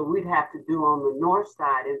 So we'd have to do on the north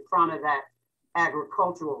side in front of that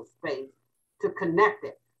agricultural space to connect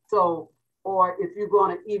it. So, or if you're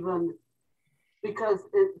going to even, because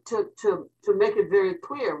to make it very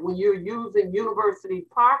clear, when you're using University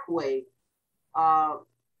Parkway,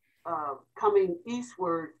 coming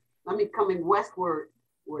westward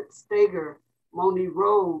with Steger-Money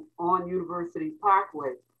Road on University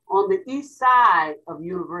Parkway, on the east side of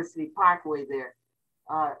University Parkway there,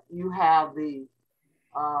 you have the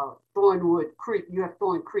Thornwood Creek, you have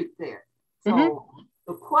Thorn Creek there. So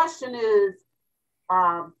the question is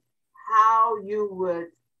how you would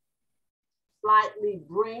slightly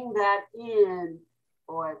bring that in,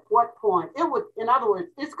 or at what point it would, in other words,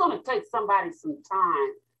 it's going to take somebody some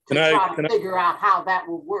time to try to figure out how that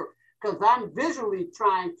will work, because I'm visually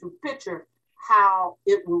trying to picture how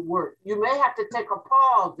it will work. You may have to take a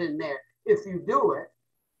pause in there if you do it,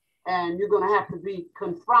 and you're going to have to be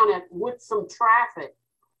confronted with some traffic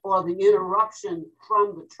or the interruption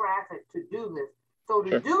from the traffic to do this. So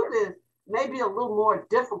to do this may be a little more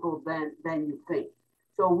difficult than you think.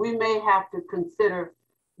 So we may have to consider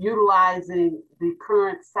utilizing the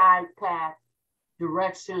current side path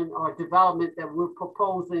direction or development that we're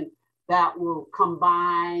proposing that will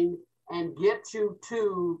combine and get you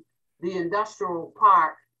to the industrial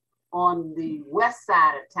park on the west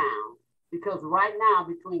side of town, because right now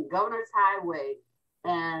between Governor's Highway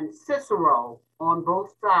and Cicero on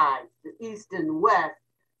both sides, the east and west,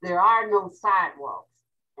 there are no sidewalks.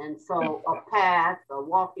 And so a path, a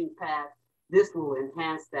walking path, this will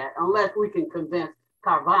enhance that, unless we can convince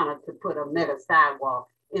Carvana to put a mega sidewalk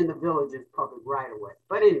in the village's public right of way.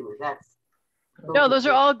 But anyway, no, those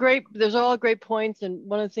are all great. Those are all great points. And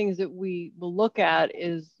one of the things that we will look at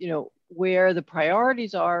is, you know, where the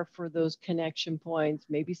priorities are for those connection points,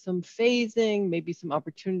 maybe some phasing, maybe some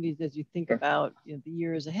opportunities as you think about, you know, the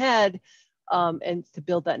years ahead, and to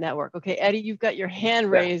build that network. Okay, Eddie, you've got your hand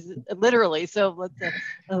raised, literally. So let's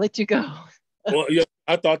I'll let you go. Well, yeah,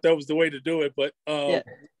 I thought that was the way to do it, but I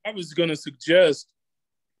was going to suggest,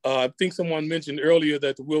 I think someone mentioned earlier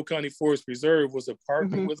that the Will County Forest Reserve was a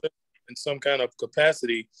partner with it in some kind of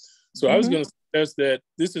capacity. So I was going to suggest that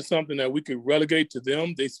this is something that we could relegate to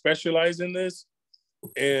them. They specialize in this,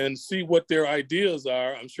 and see what their ideas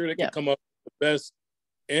are. I'm sure they can come up with the best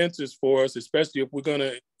answers for us, especially if we're going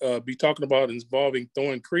to be talking about involving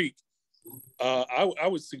Thorn Creek. I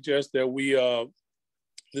would suggest that we,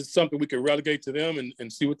 this is something we could relegate to them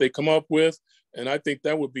and see what they come up with. And I think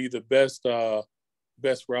that would be the best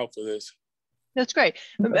route for this. That's great.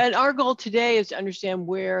 And our goal today is to understand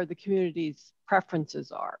where the community's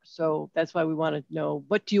preferences are. So that's why we want to know,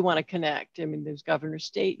 what do you want to connect? I mean, there's Governor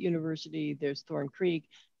State University, there's Thorn Creek,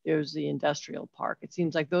 there's the industrial park. It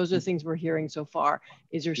seems like those are the things we're hearing so far.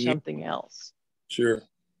 Is there something else? Sure.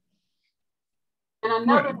 And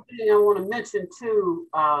another thing I want to mention too,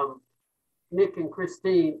 Nick and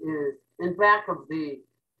Christine, is in back of the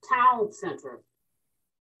town center,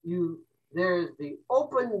 there's the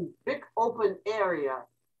big open area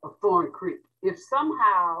of Thorn Creek. If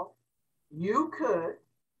somehow you could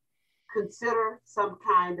consider some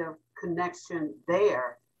kind of connection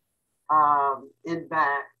there, in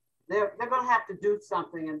back, they're going to have to do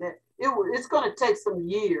something, and it's going to take some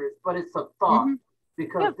years, but it's a thought,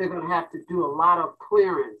 because they're going to have to do a lot of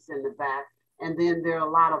clearance in the back, and then there are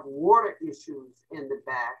a lot of water issues in the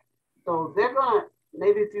back. So they're going to,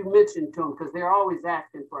 maybe if you mention to them, because they're always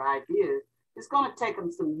asking for ideas, it's going to take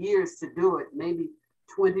them some years to do it. Maybe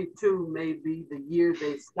 22 may be the year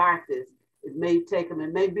they start this. It may take them,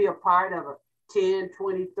 it may be a part of a 10,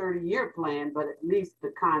 20, 30 year plan, but at least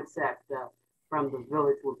the concept from the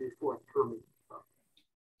village will be forthcoming.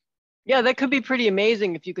 Yeah, that could be pretty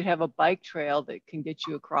amazing if you could have a bike trail that can get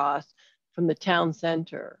you across from the town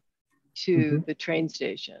center to the train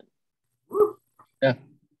station. Yeah.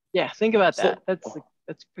 Yeah, think about that.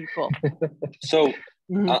 That's pretty cool. So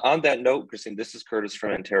on that note, Christine, this is Curtis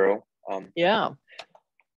from Antero.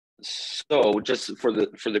 So just for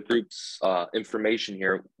the group's information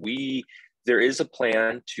here, there is a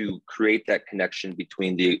plan to create that connection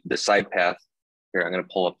between the side path. Here, I'm going to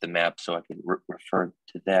pull up the map so I can refer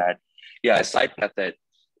to that. Yeah, a side path that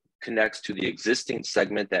connects to the existing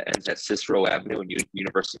segment that ends at Cicero Avenue and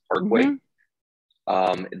University Parkway.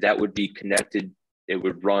 That would be connected. It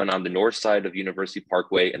would run on the north side of University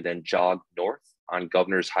Parkway and then jog north on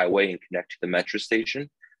Governor's Highway and connect to the Metra station.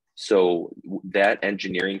 So that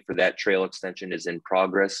engineering for that trail extension is in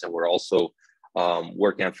progress, and we're also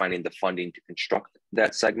working on finding the funding to construct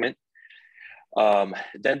that segment.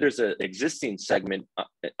 Then there's an existing segment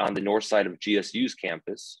on the north side of GSU's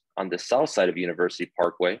campus, on the south side of University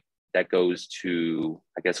Parkway, that goes to,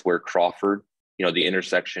 I guess, where Crawford, you know, the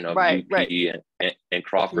intersection of UP and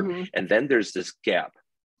Crawford. And then there's this gap.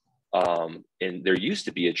 And there used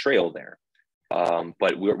to be a trail there.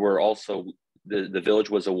 But we're also, the village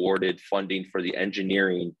was awarded funding for the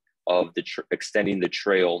engineering of extending the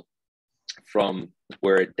trail from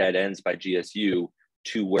where it dead ends by GSU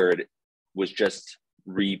to where it was just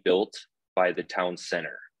rebuilt by the town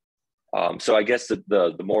center. So I guess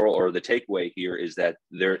the moral or the takeaway here is that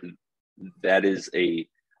that is a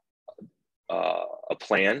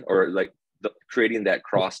plan, or like creating that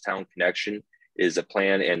cross-town connection is a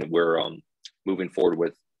plan, and we're moving forward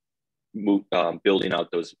with building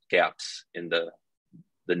out those gaps in the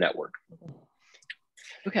network.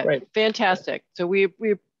 Okay, fantastic. So we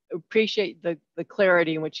appreciate the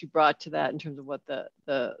clarity in which you brought to that in terms of what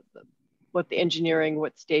the engineering,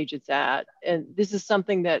 what stage it's at. And this is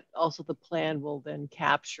something that also the plan will then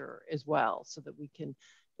capture as well, so that we can,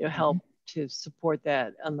 you know, help to support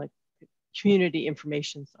that on the community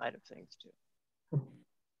information side of things too.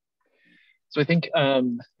 So I think, I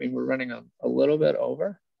mean, we're running a little bit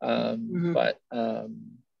over, but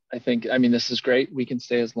I think, I mean, this is great. We can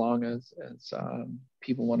stay as long as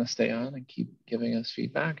people want to stay on and keep giving us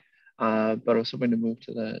feedback. But I was hoping to move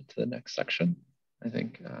to the next section. I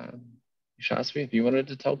think, Shasvi, if you wanted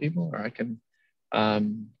to tell people, or I can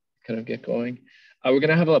kind of get going. We're going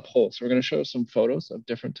to have a poll. So we're going to show some photos of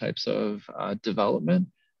different types of development,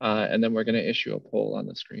 and then we're going to issue a poll on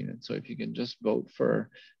the screen. And so if you can just vote for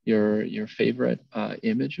your favorite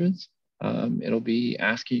images, it'll be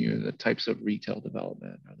asking you the types of retail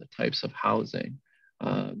development or the types of housing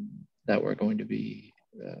that we're going to be,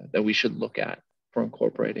 that we should look at for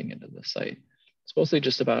incorporating into the site. It's mostly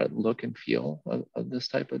just about look and feel of this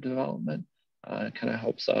type of development. It kind of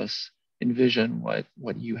helps us envision what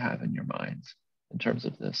you have in your minds in terms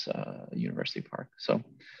of this university park. So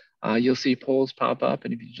you'll see polls pop up,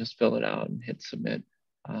 and if you just fill it out and hit submit,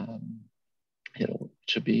 it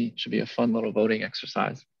should be a fun little voting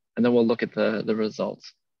exercise. And then we'll look at the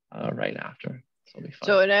results right after. So it'll be fun.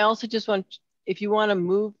 So, and I also just want, if you want to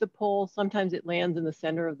move the poll, sometimes it lands in the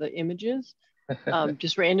center of the images,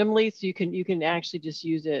 just randomly. So you can actually just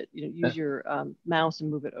use it, use your mouse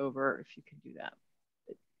and move it over if you can do that.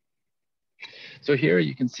 So here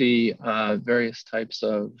you can see various types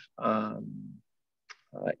of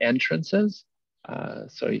entrances.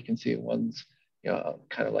 So you can see one's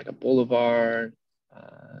kind of like a boulevard,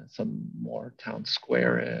 some more town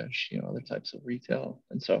square-ish, other types of retail.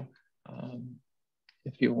 And so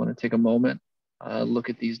if you want to take a moment, look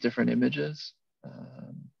at these different images. Do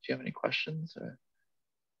you have any questions?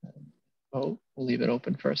 We'll leave it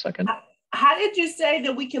open for a second. How did you say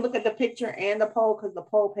that we can look at the picture and the poll, because the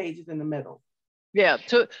poll page is in the middle? Yeah.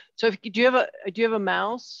 So if, do you have a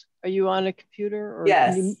mouse? Are you on a computer? Or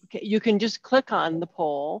yes. You can just click on the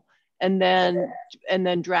poll and then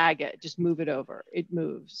drag it. Just move it over. It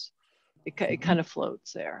moves. It kind of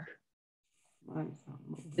floats there.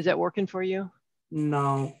 Is that working for you?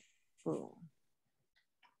 No. Oh.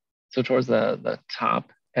 So towards the top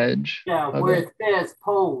edge. Yeah, where it says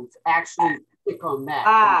polls, actually click on that.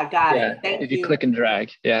 Ah, got it. Thank you. If you click and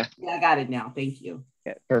drag, yeah. Yeah, I got it now. Thank you.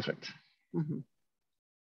 Yeah, perfect. Mm-hmm.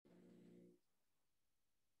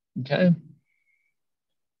 Okay. I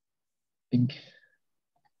think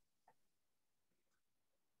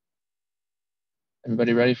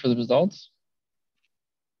everybody ready for the results?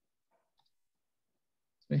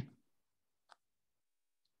 See?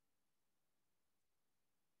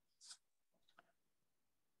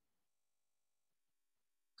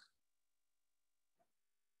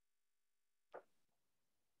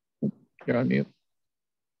 You're on mute.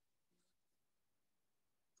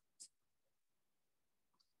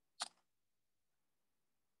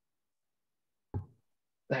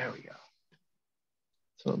 There we go.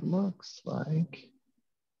 So it looks like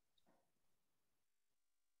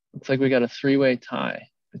we got a three-way tie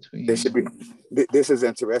between. This should be. This is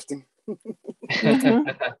interesting. I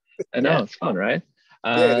know, it's fun, right?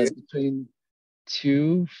 Yeah, it is. Between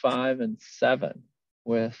 2, 5, and 7,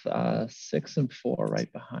 with 6 and 4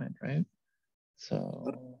 right behind, right?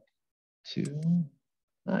 So 2,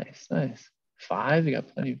 nice. 5, you got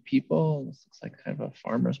plenty of people. This looks like kind of a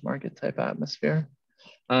farmer's market type atmosphere.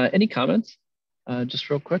 Any comments, just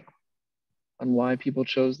real quick, on why people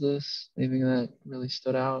chose this? Anything that really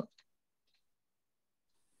stood out?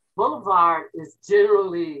 Boulevard is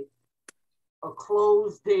generally a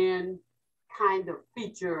closed-in kind of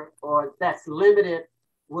feature, or that's limited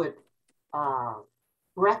with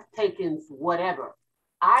breathtakings, whatever.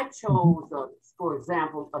 I chose, for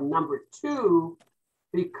example, a number 2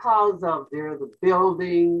 because of the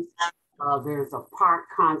buildings, there's a park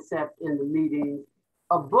concept in the meeting.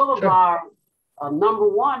 A boulevard, sure. Number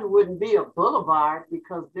 1 wouldn't be a boulevard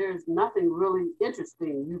because there's nothing really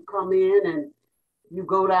interesting. You come in and you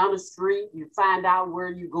go down the street, you find out where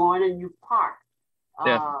you're going and you park.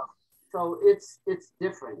 Yeah. So it's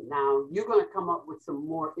different. Now you're going to come up with some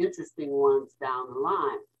more interesting ones down the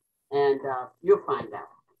line, and you'll find out.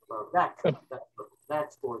 So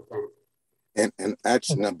that's for example. And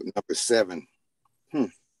actually number 7.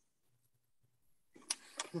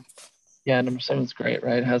 Yeah, number 7 is great,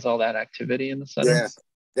 right? It has all that activity in the center.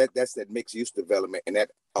 Yeah, that's that mixed use development, and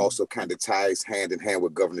that also kind of ties hand in hand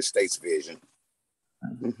with Governor State's vision.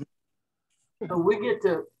 Mm-hmm. So we get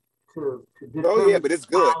to oh yeah, but it's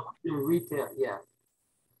good. Retail, yeah.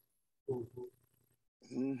 Mm-hmm.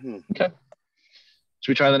 Mm-hmm. Okay.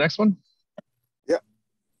 Should we try the next one? Yep.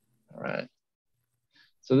 All right.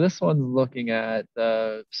 So this one's looking at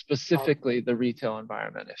specifically the retail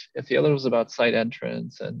environment. If the other was about site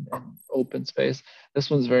entrance and open space, this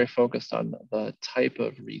one's very focused on the type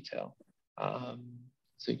of retail.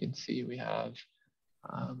 So you can see we have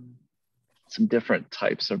some different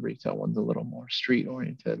types of retail. One's a little more street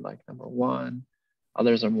oriented, like number 1.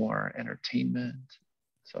 Others are more entertainment.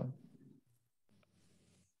 So.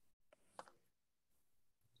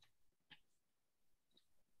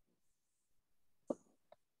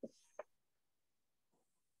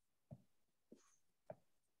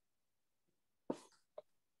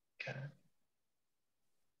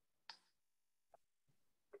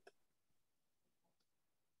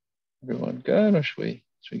 Good, good. Or should we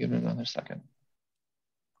give it another second?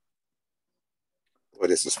 Well,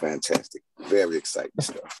 this is fantastic. Very exciting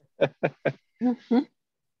stuff. Have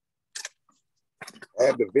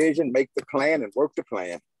the vision, make the plan, and work the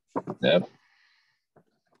plan. Yep.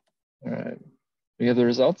 All right. We have the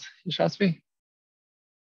results, Yashasvi?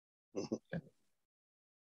 Okay.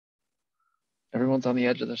 Everyone's on the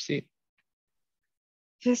edge of their seat.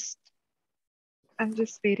 I'm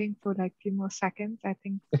just waiting for like a few more seconds. I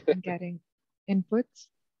think I'm getting inputs.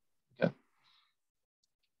 Okay.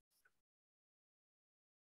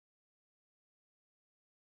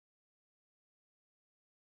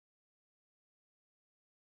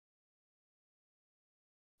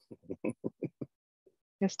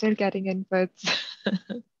 You're still getting inputs.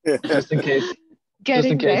 Just in case.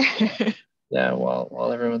 Getting there. Yeah,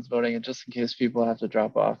 while everyone's voting, and just in case people have to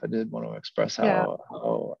drop off, I did want to express how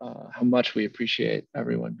much we appreciate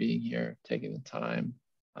everyone being here, taking the time.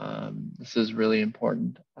 This is really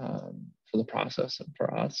important for the process and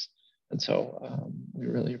for us, and so we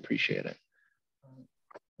really appreciate it.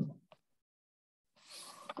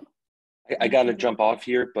 I got to jump off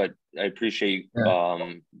here, but I appreciate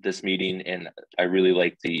this meeting, and I really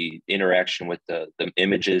like the interaction with the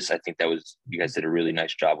images. I think you guys did a really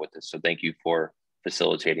nice job with this. So thank you for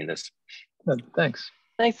facilitating this. Good, thanks.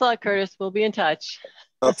 Thanks a lot, Curtis. We'll be in touch.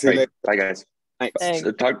 Right. Bye, guys. Thanks.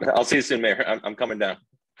 I'll see you soon, Mayor. I'm coming down.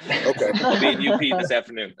 Okay. I'll be in UP this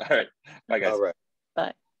afternoon. All right. Bye, guys. All right.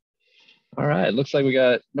 Bye. All right, looks like we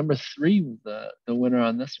got number 3, the winner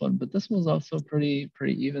on this one, but this was also pretty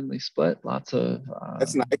evenly split. Lots of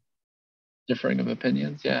that's nice. Differing of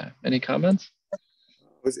opinions. Yeah. Any comments?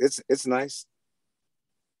 It's nice.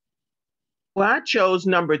 Well, I chose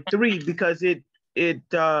number 3 because it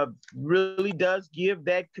really does give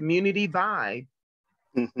that community vibe.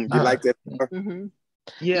 You like that? Mm-hmm.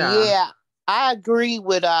 Yeah. Yeah, I agree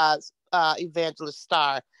with Evangelist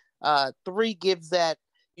Starr. 3 gives that,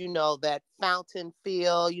 that fountain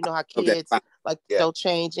feel, how kids like to go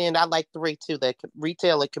change in. I like 3 too, that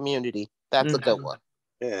retail and community. That's a good one.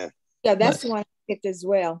 Yeah. Yeah, that's the one I picked as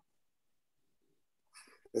well.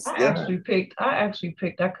 I actually picked,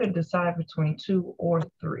 I couldn't decide between 2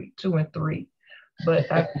 and 3.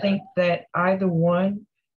 But I think that either one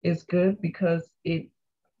is good because it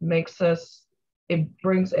makes us,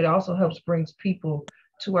 it also helps brings people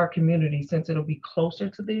to our community since it'll be closer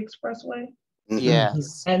to the expressway.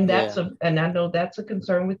 Yes. And and I know that's a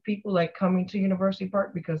concern with people like coming to University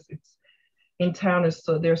Park because it's in town,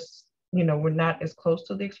 so there's, we're not as close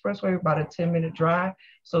to the expressway, we're about a 10-minute drive.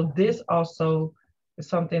 So this also is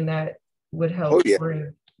something that would help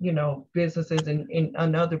bring, businesses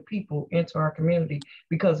and other people into our community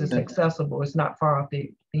because it's accessible. It's not far off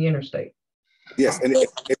the interstate. Yes, and it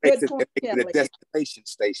makes it a destination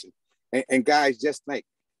station. And guys, just think,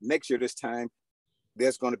 next year this time,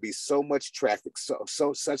 there's going to be so much traffic,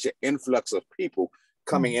 such an influx of people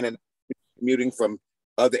coming in and commuting from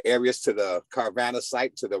other areas to the Carvana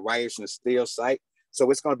site, to the Ryerson Steel site. So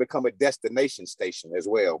it's going to become a destination station as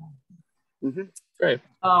well. Great.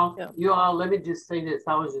 You all, let me just say this.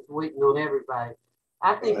 I was just waiting on everybody.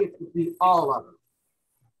 I think it could be all of them.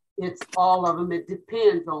 It's all of them. It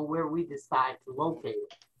depends on where we decide to locate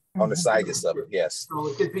it. On the sides of it, yes. So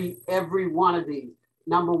it could be every one of these.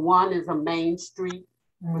 Number 1 is a main street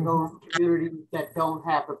for those communities that don't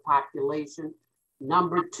have the population.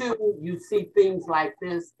 Number 2, you see things like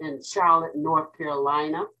this in Charlotte, North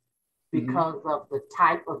Carolina, because of the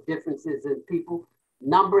type of differences in people.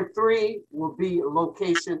 Number 3 will be a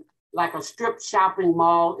location like a strip shopping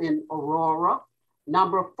mall in Aurora.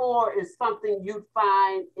 Number 4 is something you'd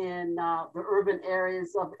find in the urban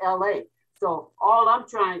areas of LA. So all I'm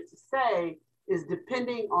trying to say is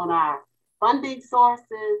depending on our funding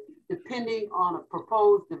sources, depending on a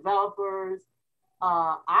proposed developers,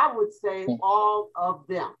 I would say all of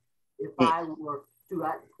them. If I were to,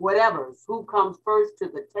 whatever, who comes first to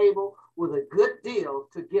the table with a good deal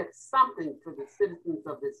to get something for the citizens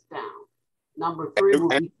of this town. Number 3 will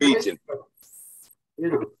be region.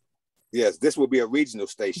 Yes, this will be a regional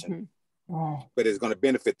station, but it's going to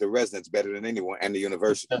benefit the residents better than anyone and the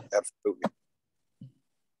university. Absolutely.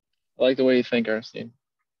 I like the way you think, Ernestine.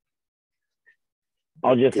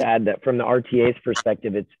 I'll just add that from the RTA's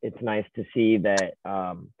perspective, it's nice to see that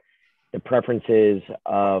the preferences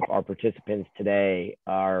of our participants today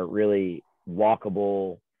are really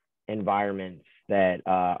walkable environments that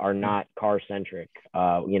are not car-centric.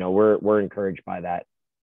 We're encouraged by that,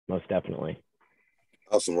 most definitely.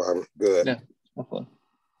 Awesome, Robert. Good. Yeah, definitely.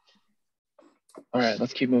 All right,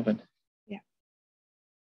 let's keep moving. Yeah.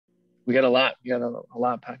 We got a lot. We got a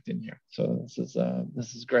lot packed in here. So this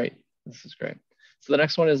is great. This is great. So the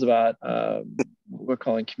next one is about what we're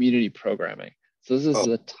calling community programming. So this is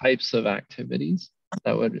the types of activities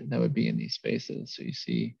that would be in these spaces. So you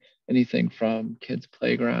see anything from kids'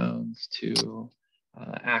 playgrounds to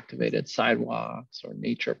activated sidewalks or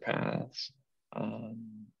nature paths.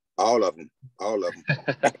 All of them.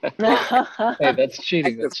 Hey, that's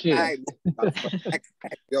cheating. That's cheating.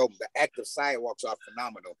 Yo, the active sidewalks are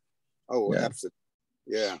phenomenal. Oh, yeah. Absolutely.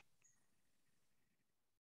 Yeah.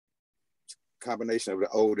 Combination of the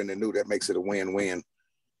old and the new, that makes it a win-win.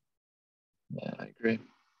 Yeah, I agree.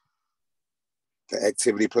 The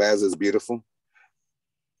activity plaza is beautiful.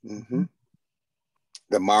 Mm-hmm.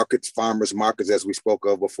 The markets, farmers markets, as we spoke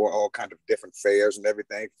of before, all kinds of different fairs and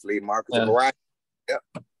everything, flea markets, a variety. Yep.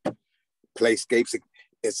 Playscapes,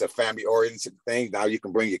 it's a family-oriented thing. Now you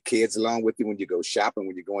can bring your kids along with you when you go shopping,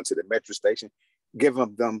 when you go into the Metra station. Give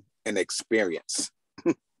them an experience,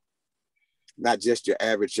 not just your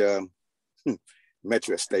average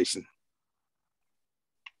Metra station.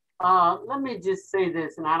 Let me just say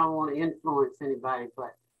this, and I don't want to influence anybody,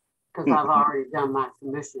 but because I've already done my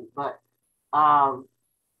submission, but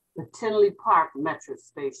the Tinley Park Metra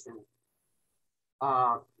station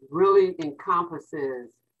really encompasses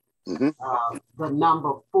the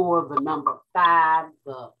number 4, the number 5,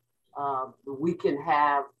 we can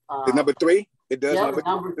have the number 3. It does. Yeah,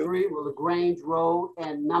 number 3 with LaGrange Road,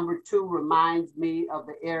 and number 2 reminds me of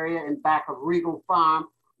the area in back of Regal Farm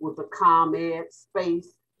with the ComEd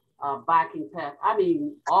space, biking path. I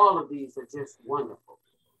mean, all of these are just wonderful.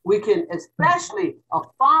 We can, especially a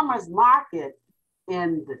farmer's market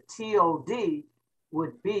in the TOD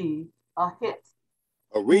would be a hit.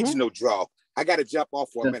 A regional draw. I got to jump off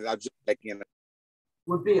for a minute. I'll jump back in.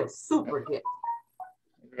 Would be a super hit.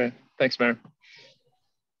 Okay, thanks, Mayor.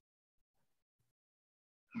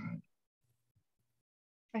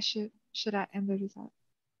 Should I end the result?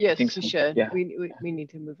 Yes, we should. Yeah. We need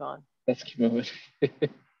to move on. Let's keep moving.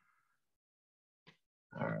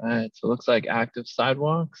 All right, so it looks like active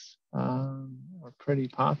sidewalks are pretty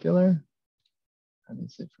popular.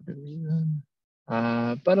 Obviously for good reason,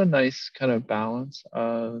 but a nice kind of balance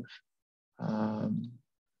of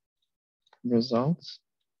results.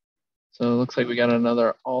 So it looks like we got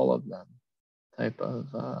another all of them type of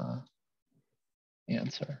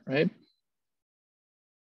answer, right?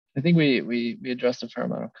 I think we addressed a fair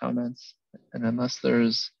amount of comments, and unless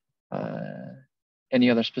there's any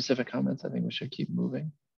other specific comments, I think we should keep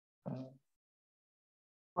moving.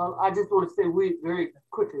 Well, I just want to say very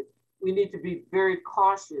quickly, we need to be very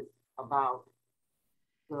cautious about,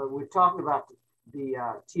 we're talking about the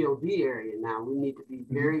TOD area now. We need to be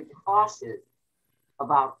very cautious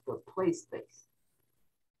about the play space.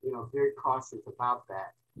 You know, very cautious about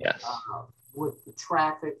that. Yes. With the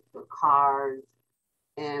traffic, the cars,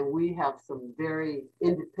 and we have some very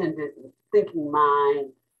independent thinking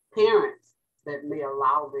mind parents that may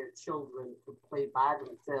allow their children to play by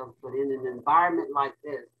themselves, but in an environment like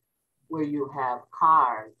this, where you have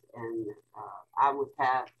cars and I would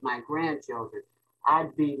have my grandchildren,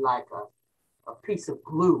 I'd be like a piece of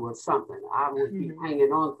glue or something. I would be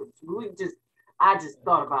hanging on to. I just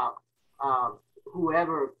thought about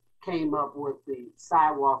whoever came up with the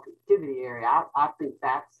sidewalk activity area. I think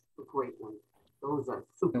that's a great one. Those are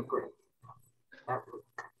super great. That was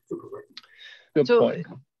super great. Good point.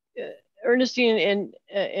 Ernestine,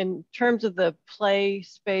 in terms of the play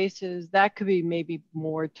spaces, that could be maybe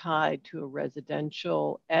more tied to a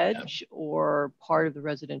residential edge or part of the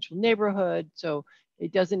residential neighborhood. So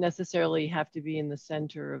it doesn't necessarily have to be in the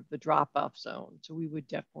center of the drop-off zone. So we would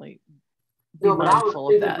definitely be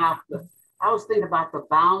mindful of that. I was thinking about the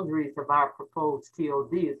boundaries of our proposed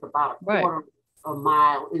TOD. It's about a quarter of a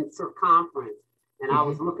mile in circumference. And I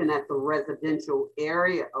was looking at the residential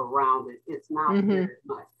area around it. It's not very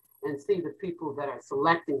much. And see, the people that are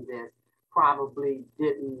selecting this probably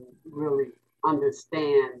didn't really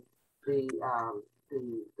understand the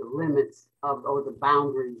limits of, or the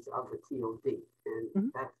boundaries of the TOD.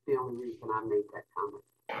 And that's the only reason I made that comment.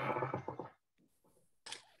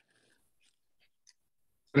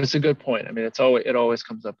 But it's a good point. I mean, it always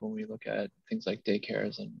comes up when we look at things like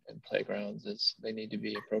daycares and playgrounds, is they need to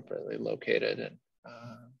be appropriately located. And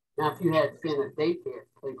now, if you had seen a daycare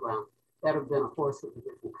playground, that would have been a horse of a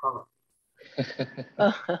different color.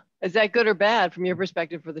 Is that good or bad from your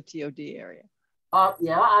perspective for the TOD area?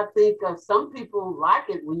 Yeah, I think some people like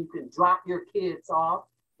it when you can drop your kids off,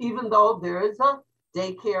 even though there is a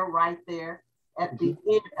daycare right there at the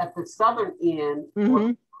end, at the southern end,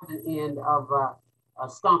 or the end of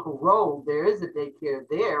Stonker Road. There is a daycare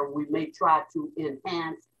there. We may try to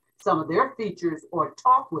enhance some of their features or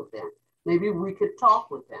talk with them. Maybe we could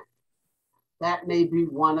talk with them. That may be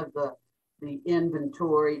one of the the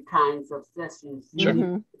inventory kinds of sessions. You need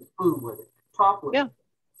to include with it. Talk with it.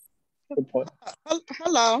 Good point.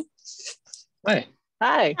 Hello. Hi.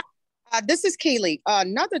 Hi. This is Keely.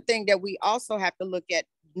 Another thing that we also have to look at,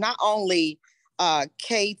 not only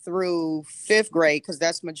K through 5th grade, because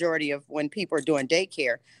that's majority of when people are doing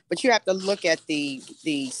daycare, but you have to look at the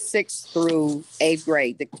 6th through 8th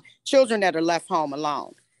grade, the children that are left home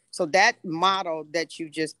alone. So that model that you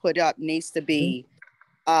just put up needs to be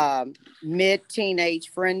mid-teenage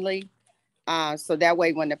friendly. So that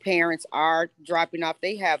way when the parents are dropping off,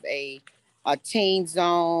 they have a teen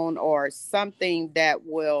zone or something that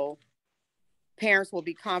parents will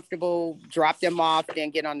be comfortable, drop them off, then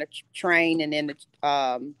get on the train, and then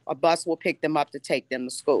a bus will pick them up to take them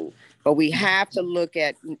to school. But we have to look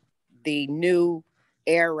at the new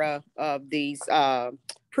era of these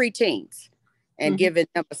preteens and giving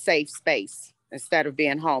them a safe space instead of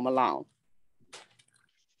being home alone.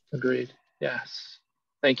 Agreed. Yes.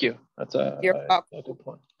 Thank you. That's a good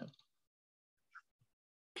point. Yeah.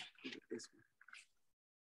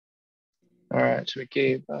 All right. Should we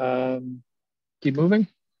keep moving?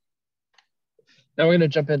 Now we're going to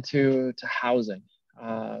jump into housing,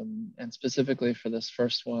 and specifically for this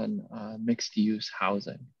first one, mixed use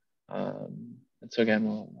housing. And so again,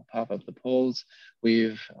 we'll pop up the polls.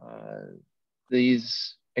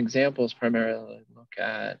 These examples primarily look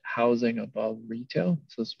at housing above retail.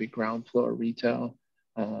 So this would be ground floor retail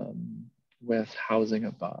with housing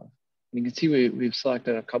above. And you can see we've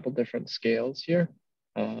selected a couple different scales here.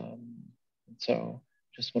 And so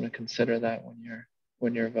just want to consider that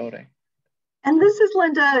when you're voting. And this is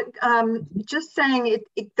Linda, just saying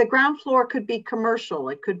the ground floor could be commercial.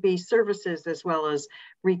 It could be services as well as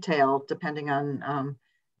retail, depending on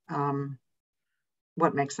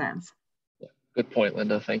what makes sense. Yeah, good point,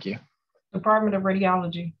 Linda. Thank you. Department of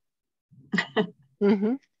Radiology.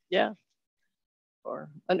 Yeah. Or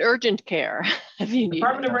an urgent care if you need.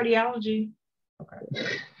 Department of Radiology. Okay.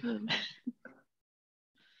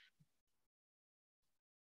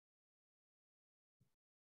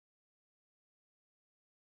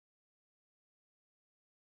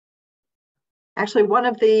 Actually, one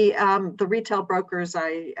of the retail brokers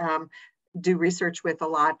I do research with a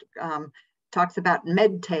lot talks about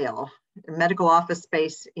medtail, medical office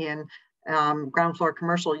space in ground floor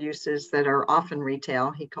commercial uses that are often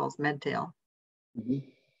retail. He calls medtail.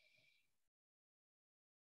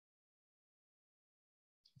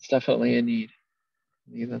 It's definitely a need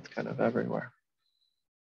that's kind of everywhere.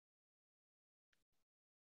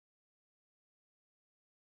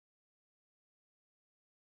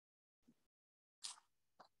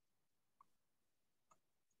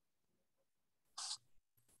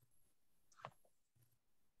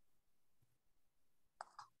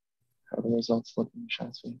 How are the results looking,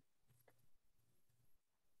 Shazvi?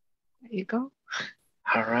 There you go.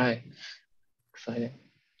 All right. Exciting.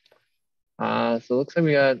 So it looks like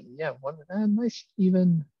we got, one nice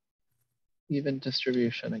even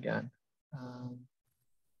distribution again.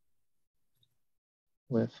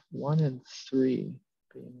 With 1 and 3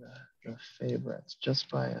 being the favorites just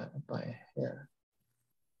by a hair.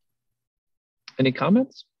 Any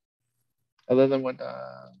comments other than what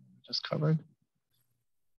just covered?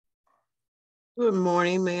 Good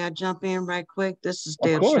morning. May I jump in right quick? This is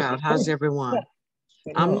Deb Stroud. How's everyone?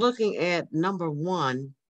 Yeah. I'm looking at number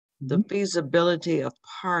 1, the feasibility of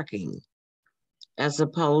parking, as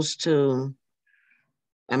opposed to,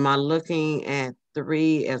 am I looking at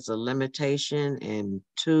 3 as a limitation and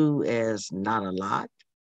 2 as not a lot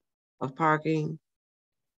of parking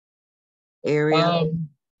area?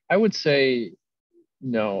 I would say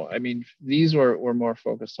no. I mean, these were more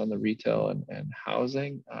focused on the retail and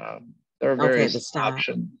housing. There are various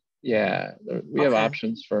options. Yeah, we have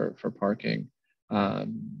options for parking.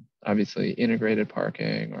 Obviously, integrated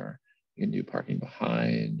parking, or you can do parking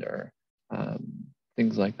behind, or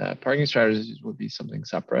things like that. Parking strategies would be something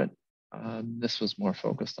separate. This was more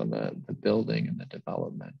focused on the building and the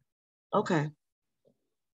development. Okay.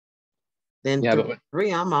 Then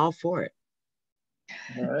 3, I'm all for it.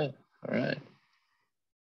 All right.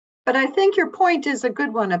 But I think your point is a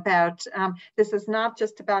good one about this is not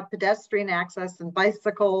just about pedestrian access and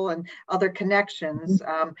bicycle and other connections,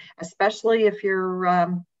 especially if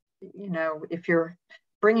you're, if you're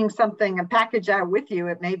bringing a package out with you,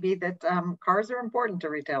 it may be that cars are important to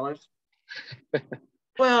retailers.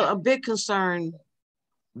 Well, a big concern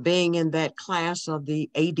being in that class of the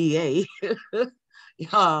ADA,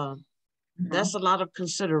 that's a lot of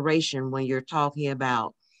consideration when you're talking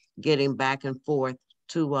about getting back and forth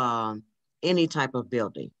to any type of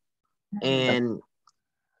building. And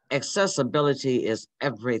accessibility is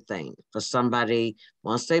everything for somebody.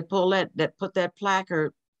 Once they put that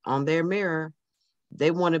placard on their mirror,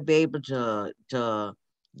 they want to be able to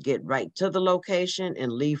get right to the location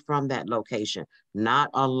and leave from that location. Not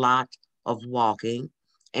a lot of walking.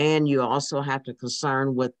 And you also have to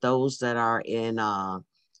concern with those that are in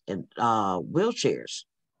wheelchairs.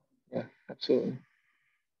 Yeah, absolutely.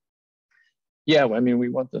 Yeah, I mean, we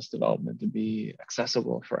want this development to be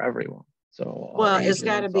accessible for everyone. So well, ages, it's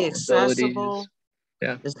got to be accessible.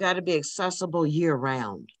 Yeah, it's got to be accessible year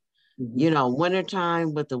round. You know,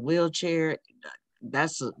 wintertime with the wheelchair,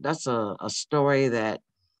 that's a story that,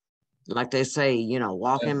 like they say, you know,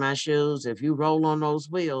 walk in my shoes. If you roll on those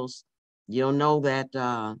wheels, you'll know that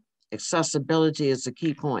accessibility is the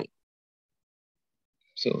key point.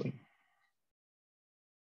 Absolutely.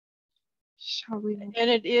 And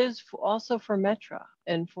it is also for Metra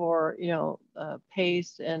and for, you know,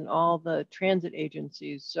 PACE and all the transit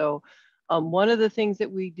agencies. So one of the things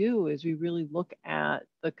that we do is we really look at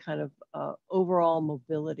the kind of overall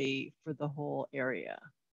mobility for the whole area.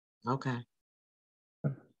 Okay.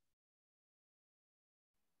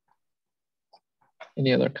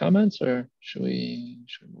 Any other comments, or should we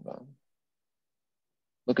move on?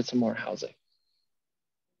 Look at some more housing.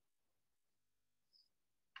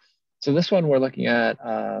 So this one we're looking at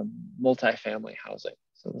multifamily housing.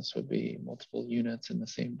 So this would be multiple units in the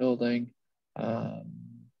same building.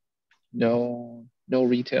 No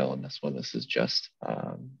retail in this one. This is just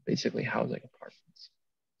basically housing apartments.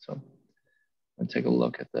 So I'll take a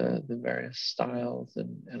look at the various styles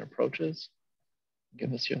and approaches.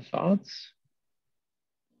 Give us your thoughts.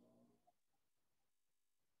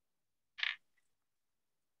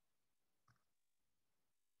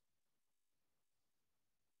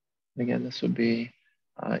 Again, this would be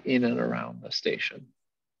in and around the station.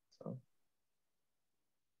 So.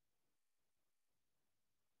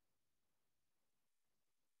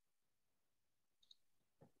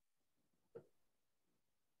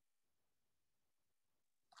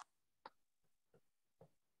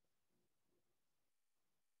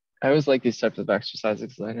 I always like these types of exercises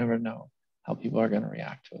because I never know how people are going to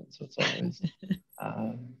react to it. So it's always,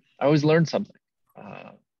 I always learn something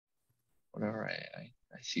whenever I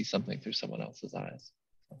see something through someone else's eyes.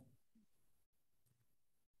 So.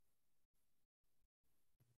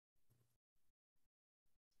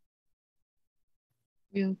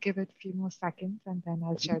 We'll give it a few more seconds and then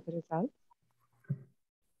I'll share the results.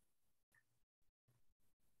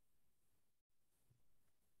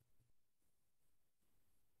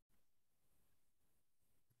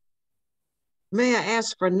 May I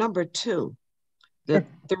ask for number 2? The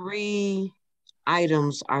 3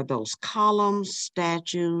 items, are those columns,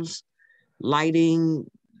 statues, lighting?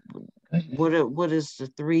 What is the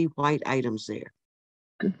 3 white items there?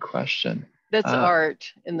 Good question. That's art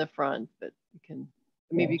in the front, but you can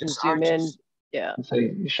maybe you can zoom in. Yeah. So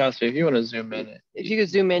Shasta, if you want to zoom in, if you could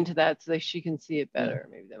zoom into that so that she can see it better,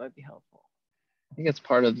 maybe that might be helpful. I think it's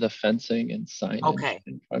part of the fencing and signage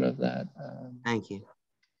in front of that. Thank you.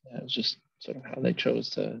 Yeah, it was just sort of how they chose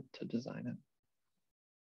to design it.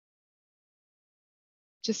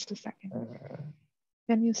 Just a second.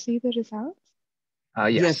 Can you see the results?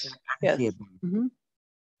 Yes. Yes.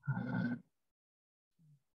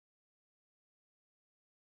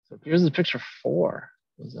 So here's the picture 4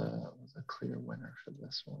 was a clear winner for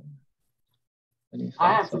this one.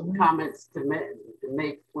 I have some comments to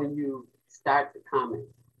make when you start the comment.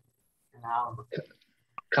 And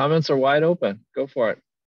comments are wide open. Go for it.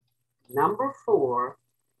 Number 4,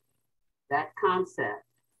 that concept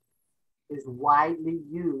is widely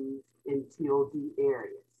used in TOD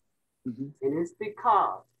areas. And it's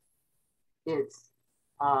because it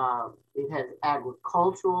has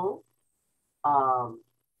agricultural,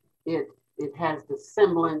 it has the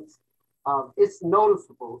semblance of, it's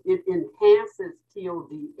noticeable. It enhances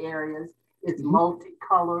TOD areas. It's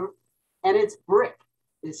multicolor and it's brick.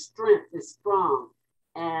 Its strength is strong,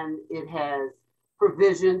 and it has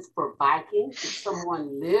provisions for biking. If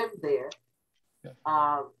someone lived there,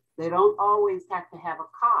 they don't always have to have a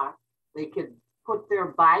car. They could put their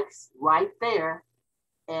bikes right there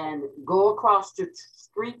and go across the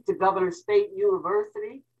street to Governor State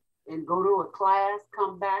University and go to a class,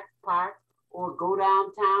 come back, park, or go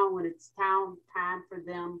downtown when it's time for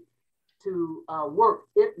them to work.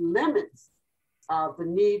 It limits the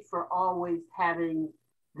need for always having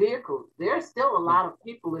vehicles. There's still a lot of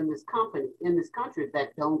people in this country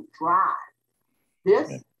that don't drive.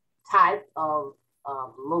 This type of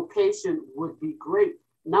location would be great.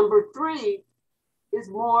 Number 3 is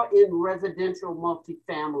more in residential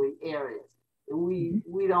multifamily areas. And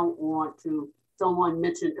we don't want to someone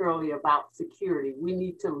mentioned earlier about security. We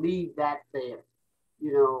need to leave that there.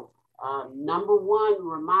 You know, number one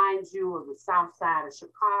reminds you of the South Side of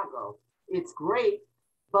Chicago. It's great,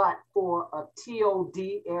 but for a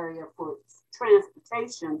TOD area for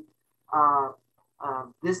transportation,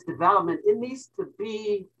 this development, it needs to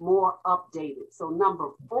be more updated. So number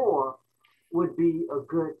 4 would be a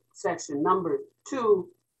good section. Number 2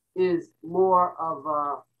 is more of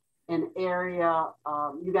an area,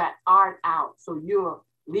 you got art out. So you're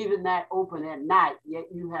leaving that open at night, yet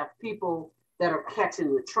you have people that are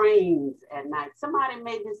catching the trains at night. Somebody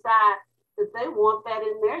may decide that they want that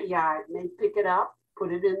in their yard and they pick it up,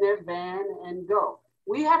 put it in their van and go.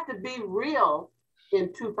 We have to be real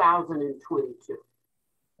in 2022.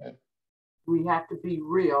 Okay. We have to be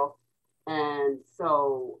real. And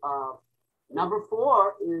so number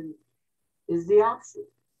 4 is the option.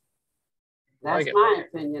 That's my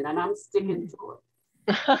opinion, and I'm sticking to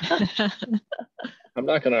it. I'm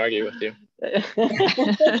not going to argue with you.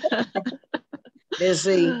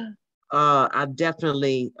 Izzy, I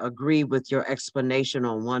definitely agree with your explanation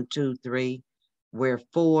on 1, 2, 3, where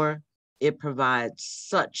 4, it provides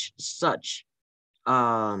such,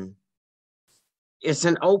 it's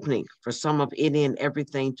an opening for some of any and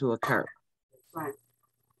everything to occur. Right.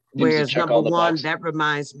 Whereas number 1, that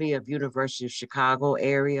reminds me of University of Chicago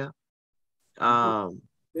area.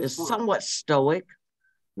 It's somewhat stoic.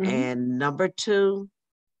 And number 2,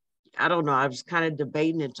 I don't know, I was kind of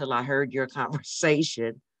debating until I heard your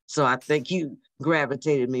conversation. So I think you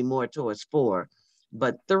gravitated me more towards 4.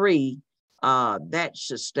 But 3, that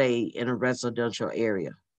should stay in a residential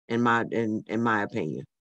area, in my opinion.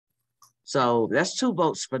 So that's 2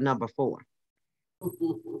 votes for number 4.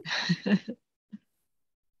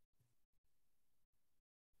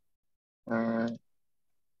 All right.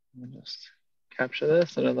 Let me just capture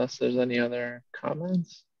this, and unless there's any other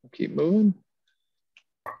comments, we'll keep moving.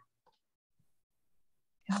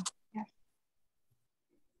 Yeah.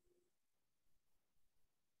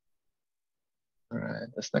 All right,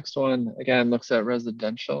 this next one, again, looks at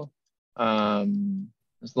residential.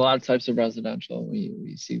 There's a lot of types of residential.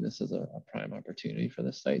 We see this as a prime opportunity for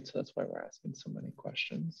the site, so that's why we're asking so many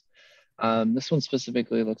questions. This one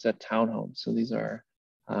specifically looks at townhomes. So these are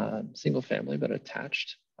single family but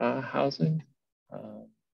attached housing.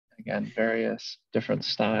 Again, various different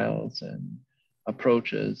styles and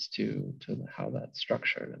approaches to how that's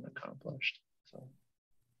structured and accomplished. So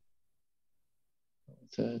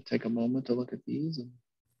to take a moment to look at these and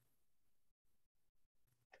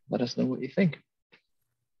let us know what you think.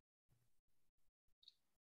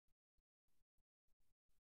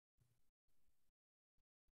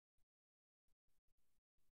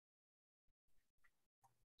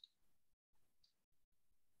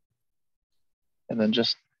 And then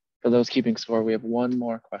just for those keeping score, we have one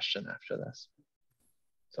more question after this.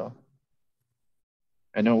 So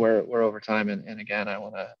I know we're over time, and again, I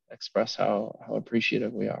want to express how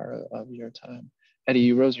appreciative we are of your time. Eddie,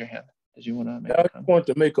 you rose your hand. Did you want to make a comment? I want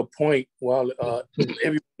to make a point while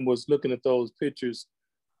everyone was looking at those pictures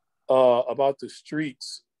about the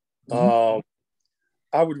streets. I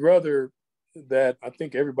would rather that, I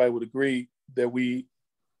think everybody would agree, that we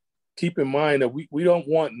keep in mind that we don't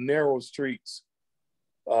want narrow streets.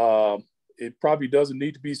 It probably doesn't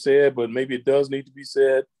need to be said, but maybe it does need to be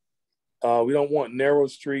said. We don't want narrow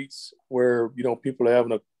streets where, people are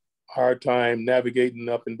having a hard time navigating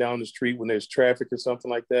up and down the street when there's traffic or something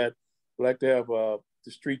like that. We like to have the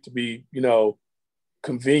street to be,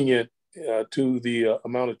 convenient to the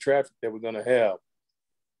amount of traffic that we're going to have,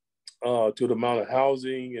 to the amount of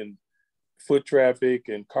housing and foot traffic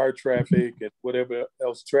and car traffic and whatever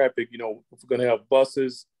else traffic. If we're going to have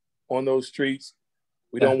buses on those streets,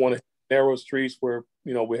 we don't want to have narrow streets where,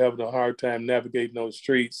 we're having a hard time navigating those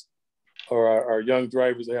streets, or our young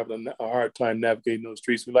drivers are having a hard time navigating those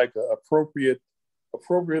streets. We like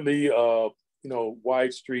appropriately,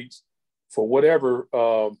 wide streets for whatever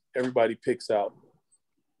everybody picks out.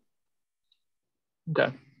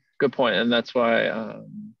 Okay, good point. And that's why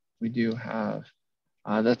we do have,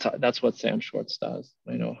 that's what Sam Schwartz does.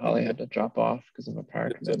 I know Holly had to drop off because of a prior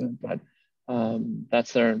commitment, but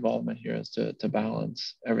that's their involvement here, is to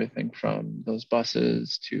balance everything from those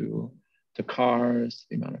buses to cars,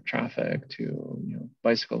 the amount of traffic, to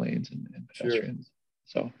bicycle lanes and pedestrians.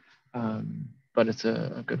 Sure. So, but it's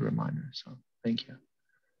a good reminder. So thank you.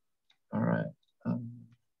 All right.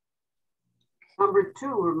 Number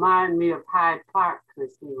 2 remind me of Hyde Park,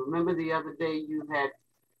 Christine. Remember the other day you had.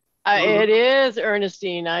 It is,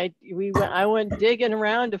 Ernestine. I went digging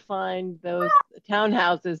around to find those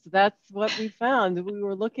townhouses. That's what we found. We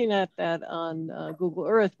were looking at that on Google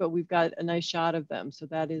Earth, but we've got a nice shot of them. So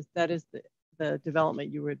that is the the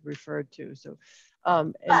development you had referred to. So,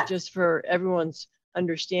 and just for everyone's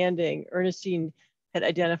understanding, Ernestine had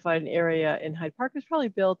identified an area in Hyde Park. It was probably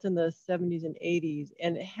built in the 70s and 80s,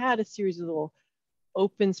 and it had a series of little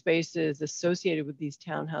open spaces associated with these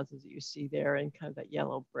townhouses that you see there in kind of that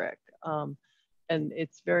yellow brick. And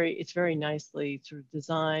it's very nicely sort of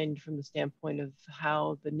designed from the standpoint of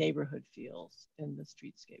how the neighborhood feels and the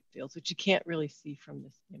streetscape feels, which you can't really see from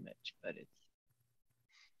this image, but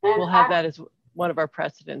we'll have that as one of our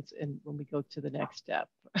precedents and when we go to the next step.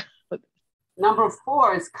 Number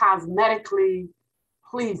 4 is cosmetically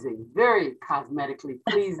pleasing, very cosmetically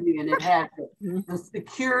pleasing, and it has the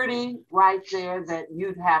security right there that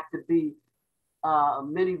you'd have to be a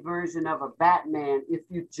mini version of a Batman if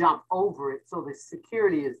you jump over it, so the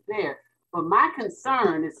security is there. But my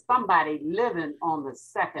concern is somebody living on the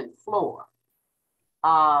 2nd floor.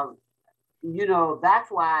 You know, that's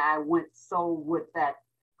why I went with that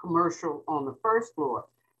commercial on the 1st floor.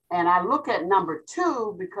 And I look at number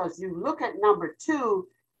 2 because you look at number 2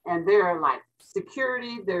 and there are like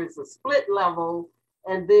security, there's a split level,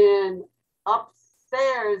 and then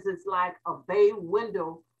upstairs is like a bay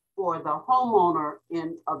window for the homeowner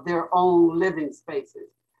in their own living spaces.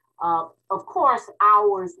 Of course,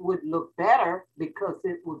 ours would look better because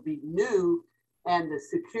it would be new and the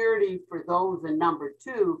security for those in number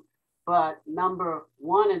 2, but number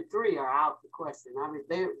 1 and 3 are out the question. I mean,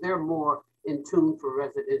 they're more in tune for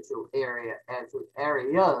residential areas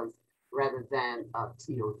rather than a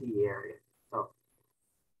TOD area. So.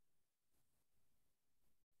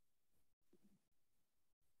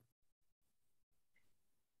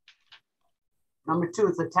 Number 2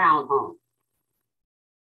 is a townhome.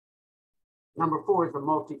 Number 4 is a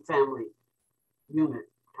multi-family unit,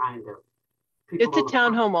 kind of. It's a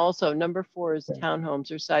townhome also. Number 4 is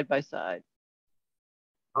townhomes, or side by side.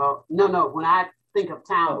 No. When I think of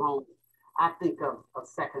townhomes, I think of a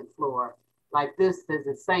 2nd floor. Like this, there's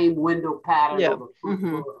the same window pattern on the 1st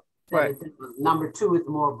floor. Right. Number 2 is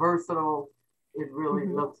more versatile. It really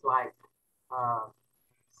looks like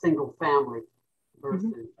single family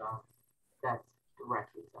versus that's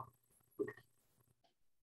directly done.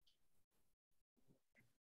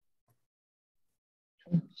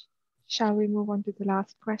 Shall we move on to the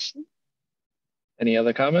last question? Any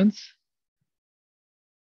other comments?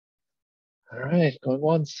 All right, going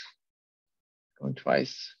once, going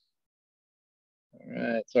twice. All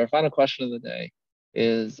right, so our final question of the day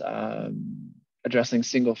is addressing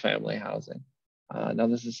single family housing. Now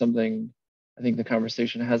this is something I think the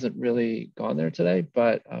conversation hasn't really gone there today,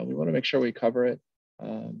 but we want to make sure we cover it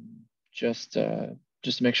just to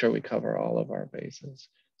make sure we cover all of our bases.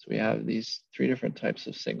 So we have these 3 different types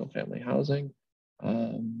of single family housing.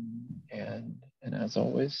 And as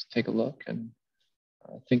always, take a look and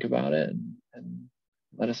think about it and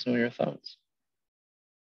let us know your thoughts.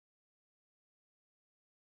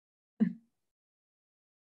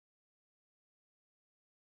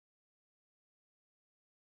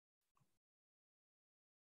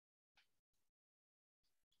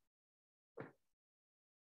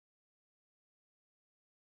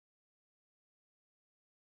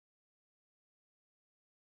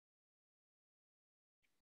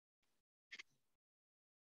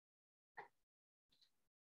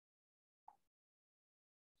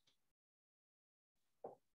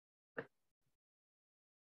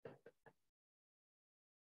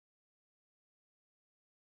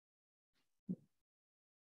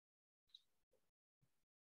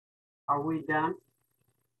 Are we done? I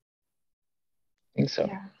think so.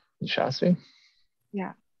 Yeah. Shasti?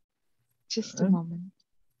 Yeah, just a moment.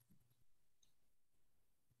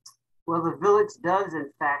 Well, the village does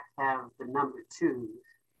in fact have the number 2s.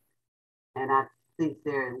 And I think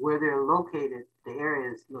where they're located, the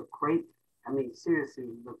areas look great. I mean, seriously,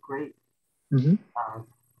 look great.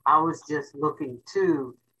 I was just looking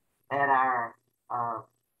too at our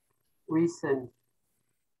recent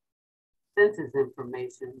census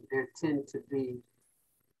information. There tend to be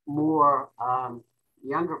more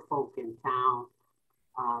younger folk in town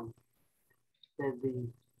than the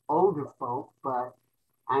older folk, but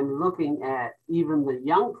I'm looking at even the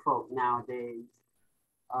young folk nowadays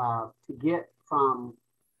to get from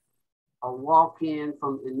a walk-in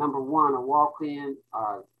in number 1, a walk-in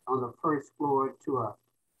on the 1st floor to a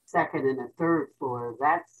 2nd and a 3rd floor.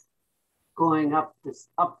 That's going up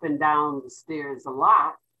and down the stairs a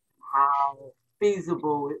lot. How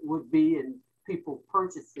feasible it would be in people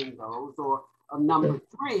purchasing those, or a number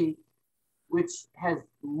 3, which has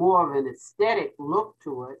more of an aesthetic look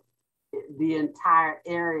to it. The entire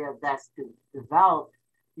area that's developed,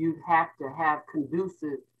 you'd have to have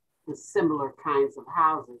conducive to similar kinds of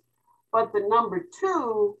houses. But the number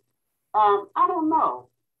 2 I don't know.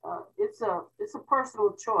 It's a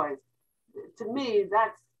personal choice. To me,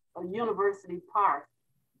 that's a university park,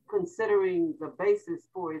 considering the basis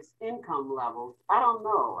for its income levels. I don't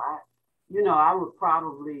know. I would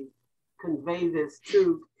probably convey this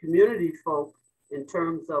to community folk in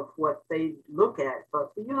terms of what they look at.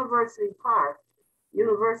 But the University Park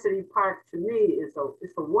to me is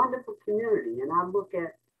a wonderful community, and I look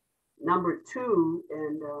at number 2,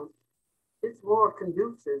 and it's more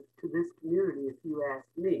conducive to this community, if you ask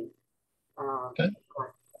me. Okay.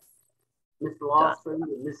 Ms. Lawson,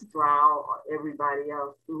 Ms. Stroud, or everybody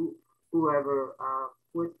else, whoever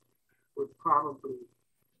would probably,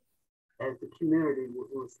 as the community, would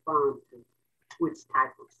respond to which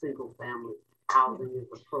type of single family housing is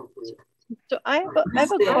appropriate. So I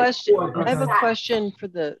have a question. I have a question for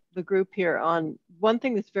the group here on one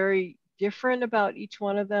thing that's very different about each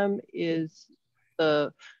one of them is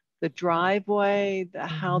the driveway,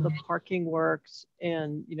 how the parking works,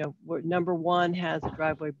 and where number 1 has a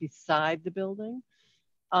driveway beside the building.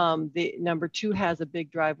 The number 2 has a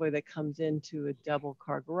big driveway that comes into a double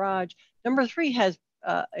car garage. Number 3 has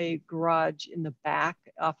a garage in the back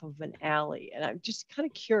off of an alley. And I'm just kind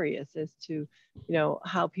of curious as to,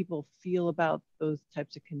 how people feel about those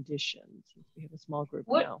types of conditions. We have a small group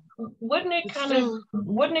now. Wouldn't it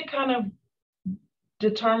kind of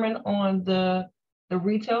determine on the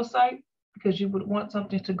retail site? Because you would want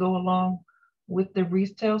something to go along with the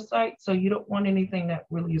retail site. So you don't want anything that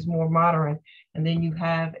really is more modern. And then you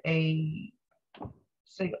have a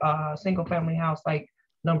single family house like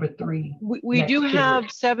number 3. We do have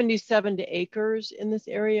 77 acres in this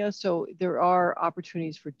area. So there are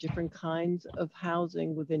opportunities for different kinds of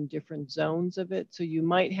housing within different zones of it. So you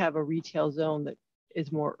might have a retail zone that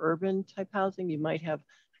is more urban type housing. You might have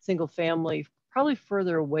single family, probably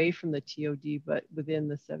further away from the TOD, but within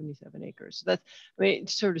the 77 acres. So that's,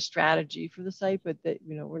 it's sort of strategy for the site, but that,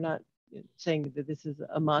 we're not saying that this is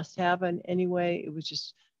a must have in any way. It was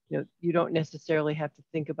just, you don't necessarily have to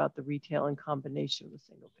think about the retail in combination with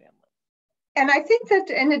single family. And I think that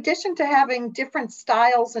in addition to having different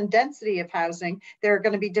styles and density of housing, there are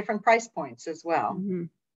going to be different price points as well. Mm-hmm.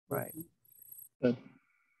 Right. Good.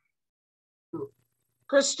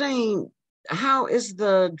 Christine, how is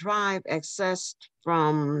the drive accessed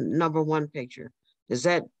from number 1 picture? Is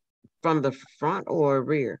that from the front or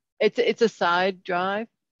rear? It's a side drive,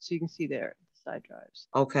 so you can see there side drives.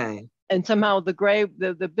 Okay. And somehow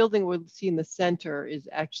the building we'll see in the center is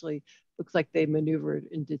actually looks like they maneuvered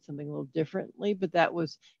and did something a little differently, but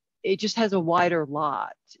it just has a wider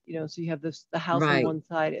lot, so you have the house on one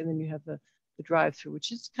side and then you have the drive-through,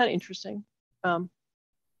 which is kind of interesting. I'm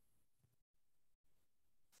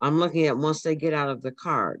looking at once they get out of the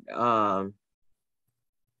car.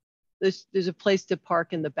 There's a place to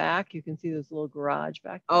park in the back. You can see there's a little garage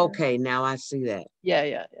back there. Okay, now I see that.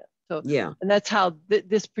 Yeah. So yeah, and that's how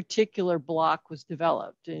this particular block was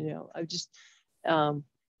developed. I just, but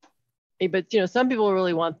some people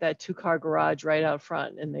really want that 2-car garage right out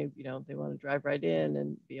front, and they want to drive right in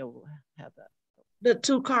and be able to have that. The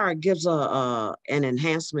 2-car gives an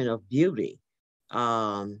enhancement of beauty.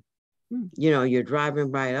 You're driving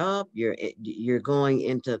right up. You're going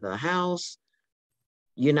into the house.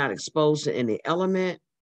 You're not exposed to any element.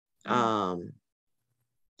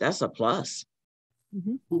 That's a plus.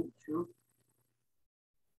 Mm-hmm.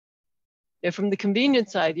 Yeah, from the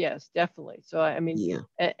convenience side, yes, definitely. So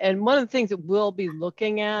and one of the things that we'll be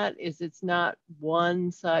looking at is it's not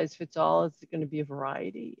one size fits all. It's going to be a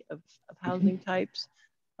variety of housing types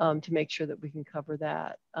to make sure that we can cover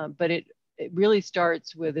that. But it really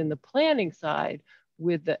starts within the planning side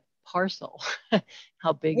with the parcel.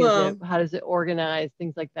 How big is it? How does it organize?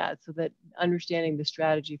 Things like that. So that understanding the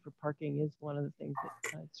strategy for parking is one of the things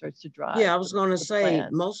that starts to drive. Yeah, I was going to say plan.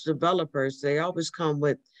 Most developers, they always come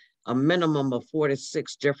with a minimum of 4 to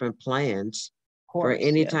 6 different plans for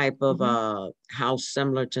any type of house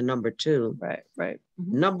similar to number 2. Right.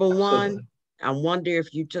 Mm-hmm. Number 1, I wonder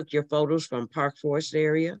if you took your photos from Park Forest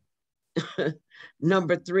area.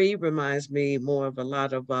 Number 3 reminds me more of a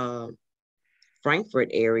lot of Frankfurt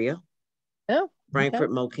area. Oh, Frankfurt,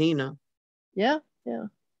 Mokina. Yeah.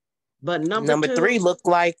 But number 3 looks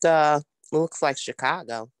like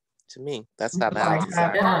Chicago to me. That's how the houses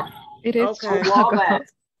are. Yeah. It is Wabash.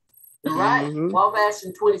 You're right. Mm-hmm. Wabash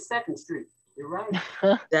and 22nd Street. You're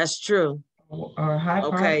right. That's true.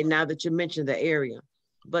 Okay, now that you mentioned the area.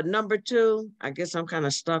 But number 2, I guess I'm kind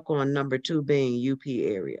of stuck on number 2 being UP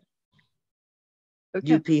area.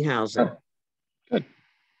 Okay. UP housing. Good.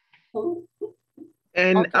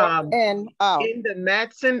 And in the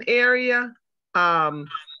Matson area,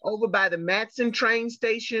 over by the Matson train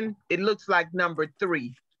station, it looks like number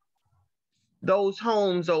 3. those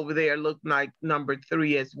homes over there look like number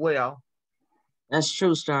 3 as well. That's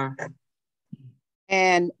true, Star.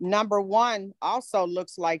 And number 1 also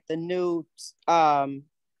looks like the new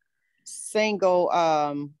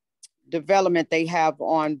single development they have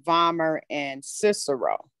on Vollmer and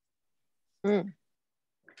Cicero.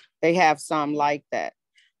 They have some like that.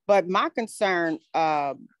 But my concern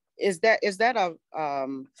is that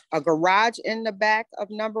a garage in the back of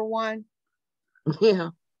number 1? Yeah.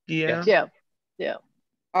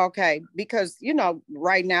 Okay, because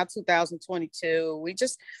right now, 2022, we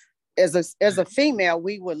just as a female,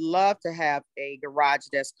 we would love to have a garage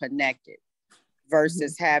that's connected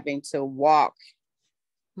versus having to walk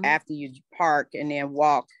after you park and then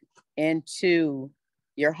walk into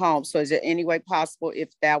your home. So is there any way possible if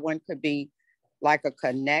that one could be like a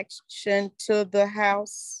connection to the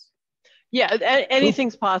house? Yeah,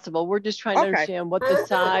 anything's possible. We're just trying to understand what the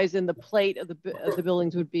size and the plate of the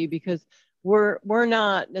buildings would be, because we're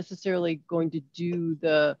not necessarily going to do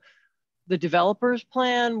the developer's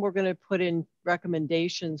plan. We're going to put in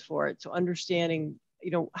recommendations for it. So understanding,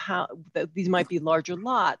 how these might be larger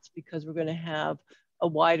lots because we're going to have a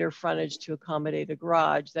wider frontage to accommodate a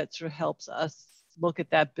garage. That sort of helps us look at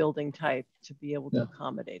that building type to be able to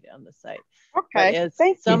accommodate it on the site. Okay, as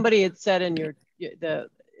somebody had said in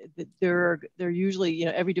they're usually,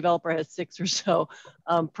 every developer has 6 or so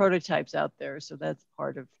prototypes out there. So that's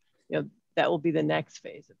part of, that will be the next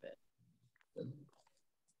phase of it.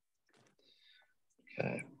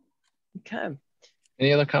 Okay.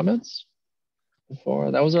 Any other comments before?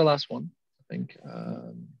 That was our last one, I think.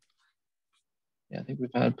 I think we've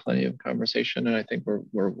had plenty of conversation, and I think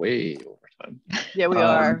we're way over time. Yeah, we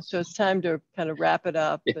are. So it's time to kind of wrap it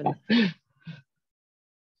up.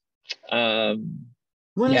 And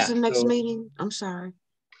when is the next meeting? I'm sorry.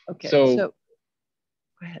 Okay. So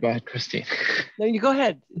go ahead, Christine. No, you go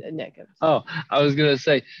ahead, Nick. Oh, I was gonna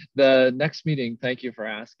say the next meeting, thank you for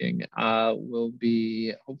asking, will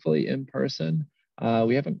be hopefully in person.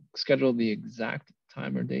 We haven't scheduled the exact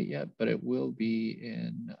time or date yet, but it will be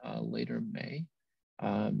in later May.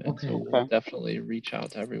 So we'll definitely reach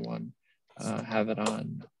out to everyone, have it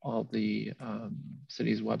on all the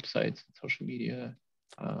city's websites and social media.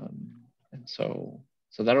 And so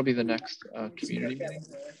that'll be the next community meeting.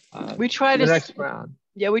 We try to next round.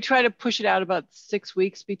 Yeah, we try to push it out about 6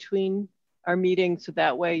 weeks between our meetings, so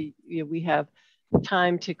that way we have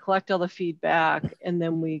time to collect all the feedback, and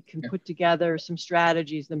then we can put together some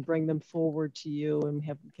strategies and bring them forward to you, and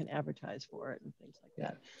we can advertise for it and things like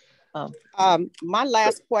that. My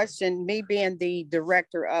last question, me being the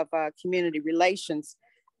director of community relations,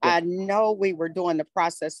 I know we were doing the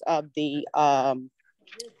process of the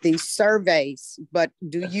surveys, but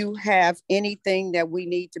do you have anything that we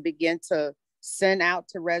need to begin to send out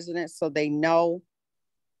to residents so they know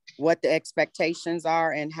what the expectations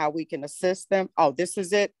are and how we can assist them? Oh, this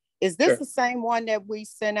is it. Is this the same one that we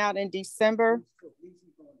sent out in December?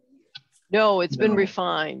 No, it's been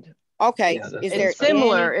refined. Okay. It's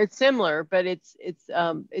similar, but it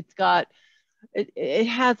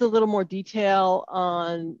has a little more detail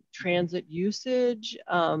on transit usage,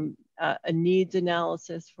 a needs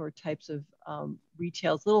analysis for types of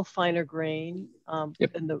retail. It's a little finer grain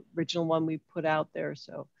than the original one we put out there.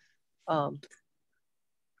 So,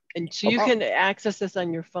 and so you can access this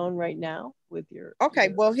on your phone right now with your. Okay,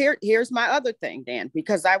 well here's my other thing then,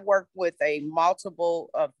 because I work with a multiple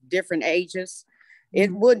of different ages.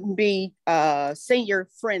 It wouldn't be senior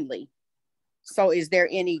friendly. So is there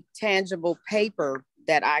any tangible paper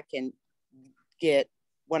that I can get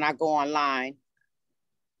when I go online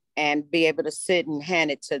and be able to sit and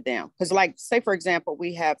hand it to them? Because like, say for example,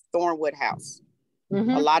 we have Thornwood House.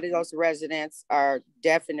 A lot of those residents are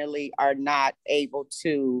not able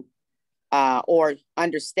to or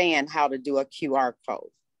understand how to do a QR code.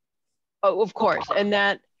 Oh, of course. And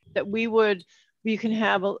that we can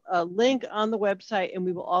have a link on the website, and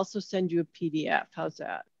we will also send you a PDF. How's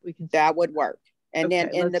that? That would work. And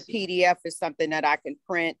then in the PDF is something that I can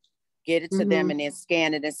print, get it to them, and then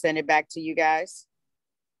scan it and send it back to you guys.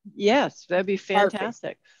 Yes, that'd be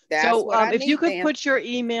fantastic. So if you could put your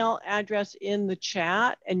email address in the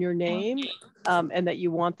chat and your name, and that you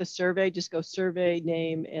want the survey, just go survey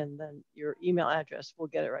name and then your email address. We'll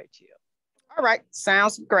get it right to you. All right,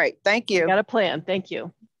 sounds great. Thank you. Got a plan. Thank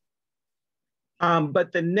you.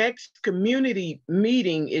 But the next community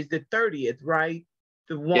meeting is the 30th, right?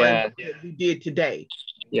 The one that we did today.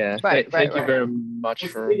 Yeah, thank you very much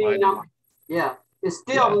for reminding me. Yeah, it's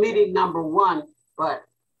still meeting number 1, but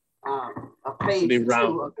a phase 2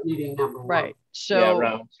 of meeting number 1. Right. So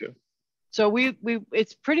round 2. So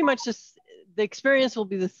it's pretty much just the experience will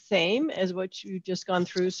be the same as what you've just gone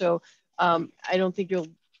through. So I don't think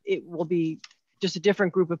it will be just a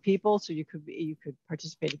different group of people. So you could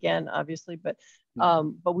participate again, obviously, but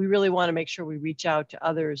we really want to make sure we reach out to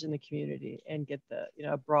others in the community and get the,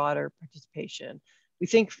 a broader participation. We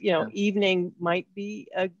think, evening might be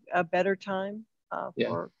a better time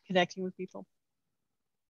for connecting with people.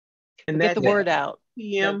 And get the word out.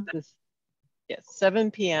 PM. Yes, 7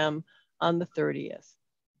 p.m. on the 30th.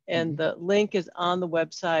 And the link is on the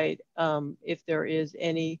website. If there is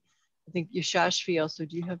any, I think Yashashvi also,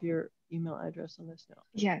 do you have your email address on this now?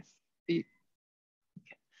 Yes. Okay.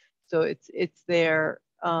 So it's there.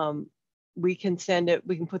 We can send it,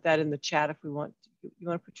 we can put that in the chat if we want. You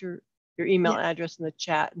want to put your email address in the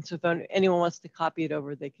chat. And so if anyone wants to copy it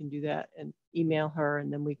over, they can do that and email her.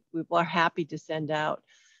 And then we are happy to send out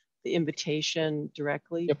the invitation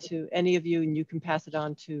directly to any of you, and you can pass it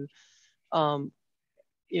on to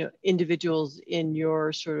individuals in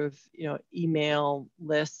your sort of email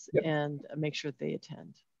lists and make sure that they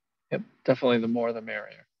attend. Yep, definitely the more the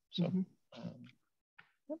merrier. So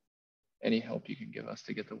any help you can give us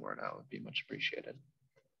to get the word out would be much appreciated.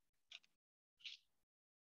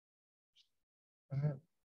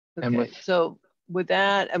 Okay, so with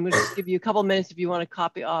that, I'm going to just give you a couple minutes if you want to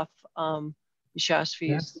copy off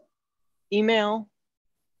Yashashvi's email.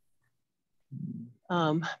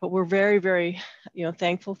 But we're very, very,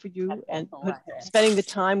 thankful for you and spending the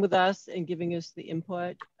time with us and giving us the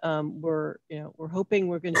input. We're hoping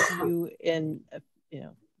we're going to see you in,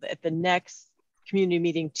 at the next community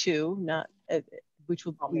meeting too, which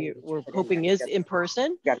we're hoping is in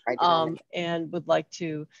person, and would like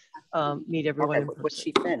to meet everyone in person. What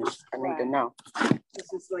she finished, I need to know.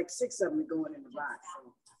 This is like 6 of them going in the box.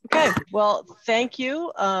 Okay, well, thank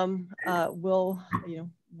you.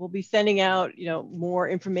 We'll be sending out, more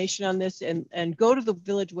information on this, and go to the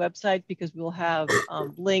village website because we'll have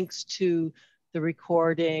links to the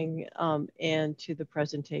recording and to the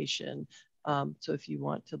presentation. So if you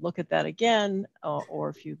want to look at that again, or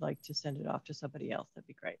if you'd like to send it off to somebody else, that'd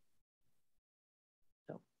be great.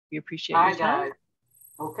 So we appreciate your time. Guys.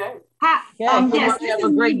 Okay. Hi. Yes, have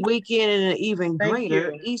a great weekend and an even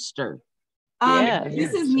greater Easter.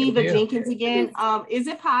 This is Neva Jenkins again. Is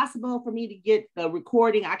it possible for me to get the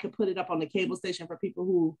recording? I can put it up on the cable station for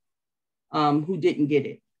people who didn't get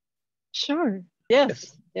it. Sure.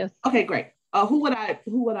 Yes. Yes. Okay, great. Who would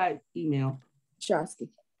I email? Shosky.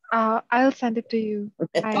 I'll send it to you.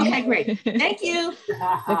 Okay, great. Thank you.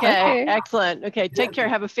 Okay, excellent. Okay, take care.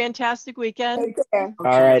 Have a fantastic weekend. All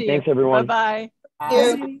right. Thanks, everyone.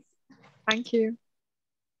 Bye-bye. Thank you.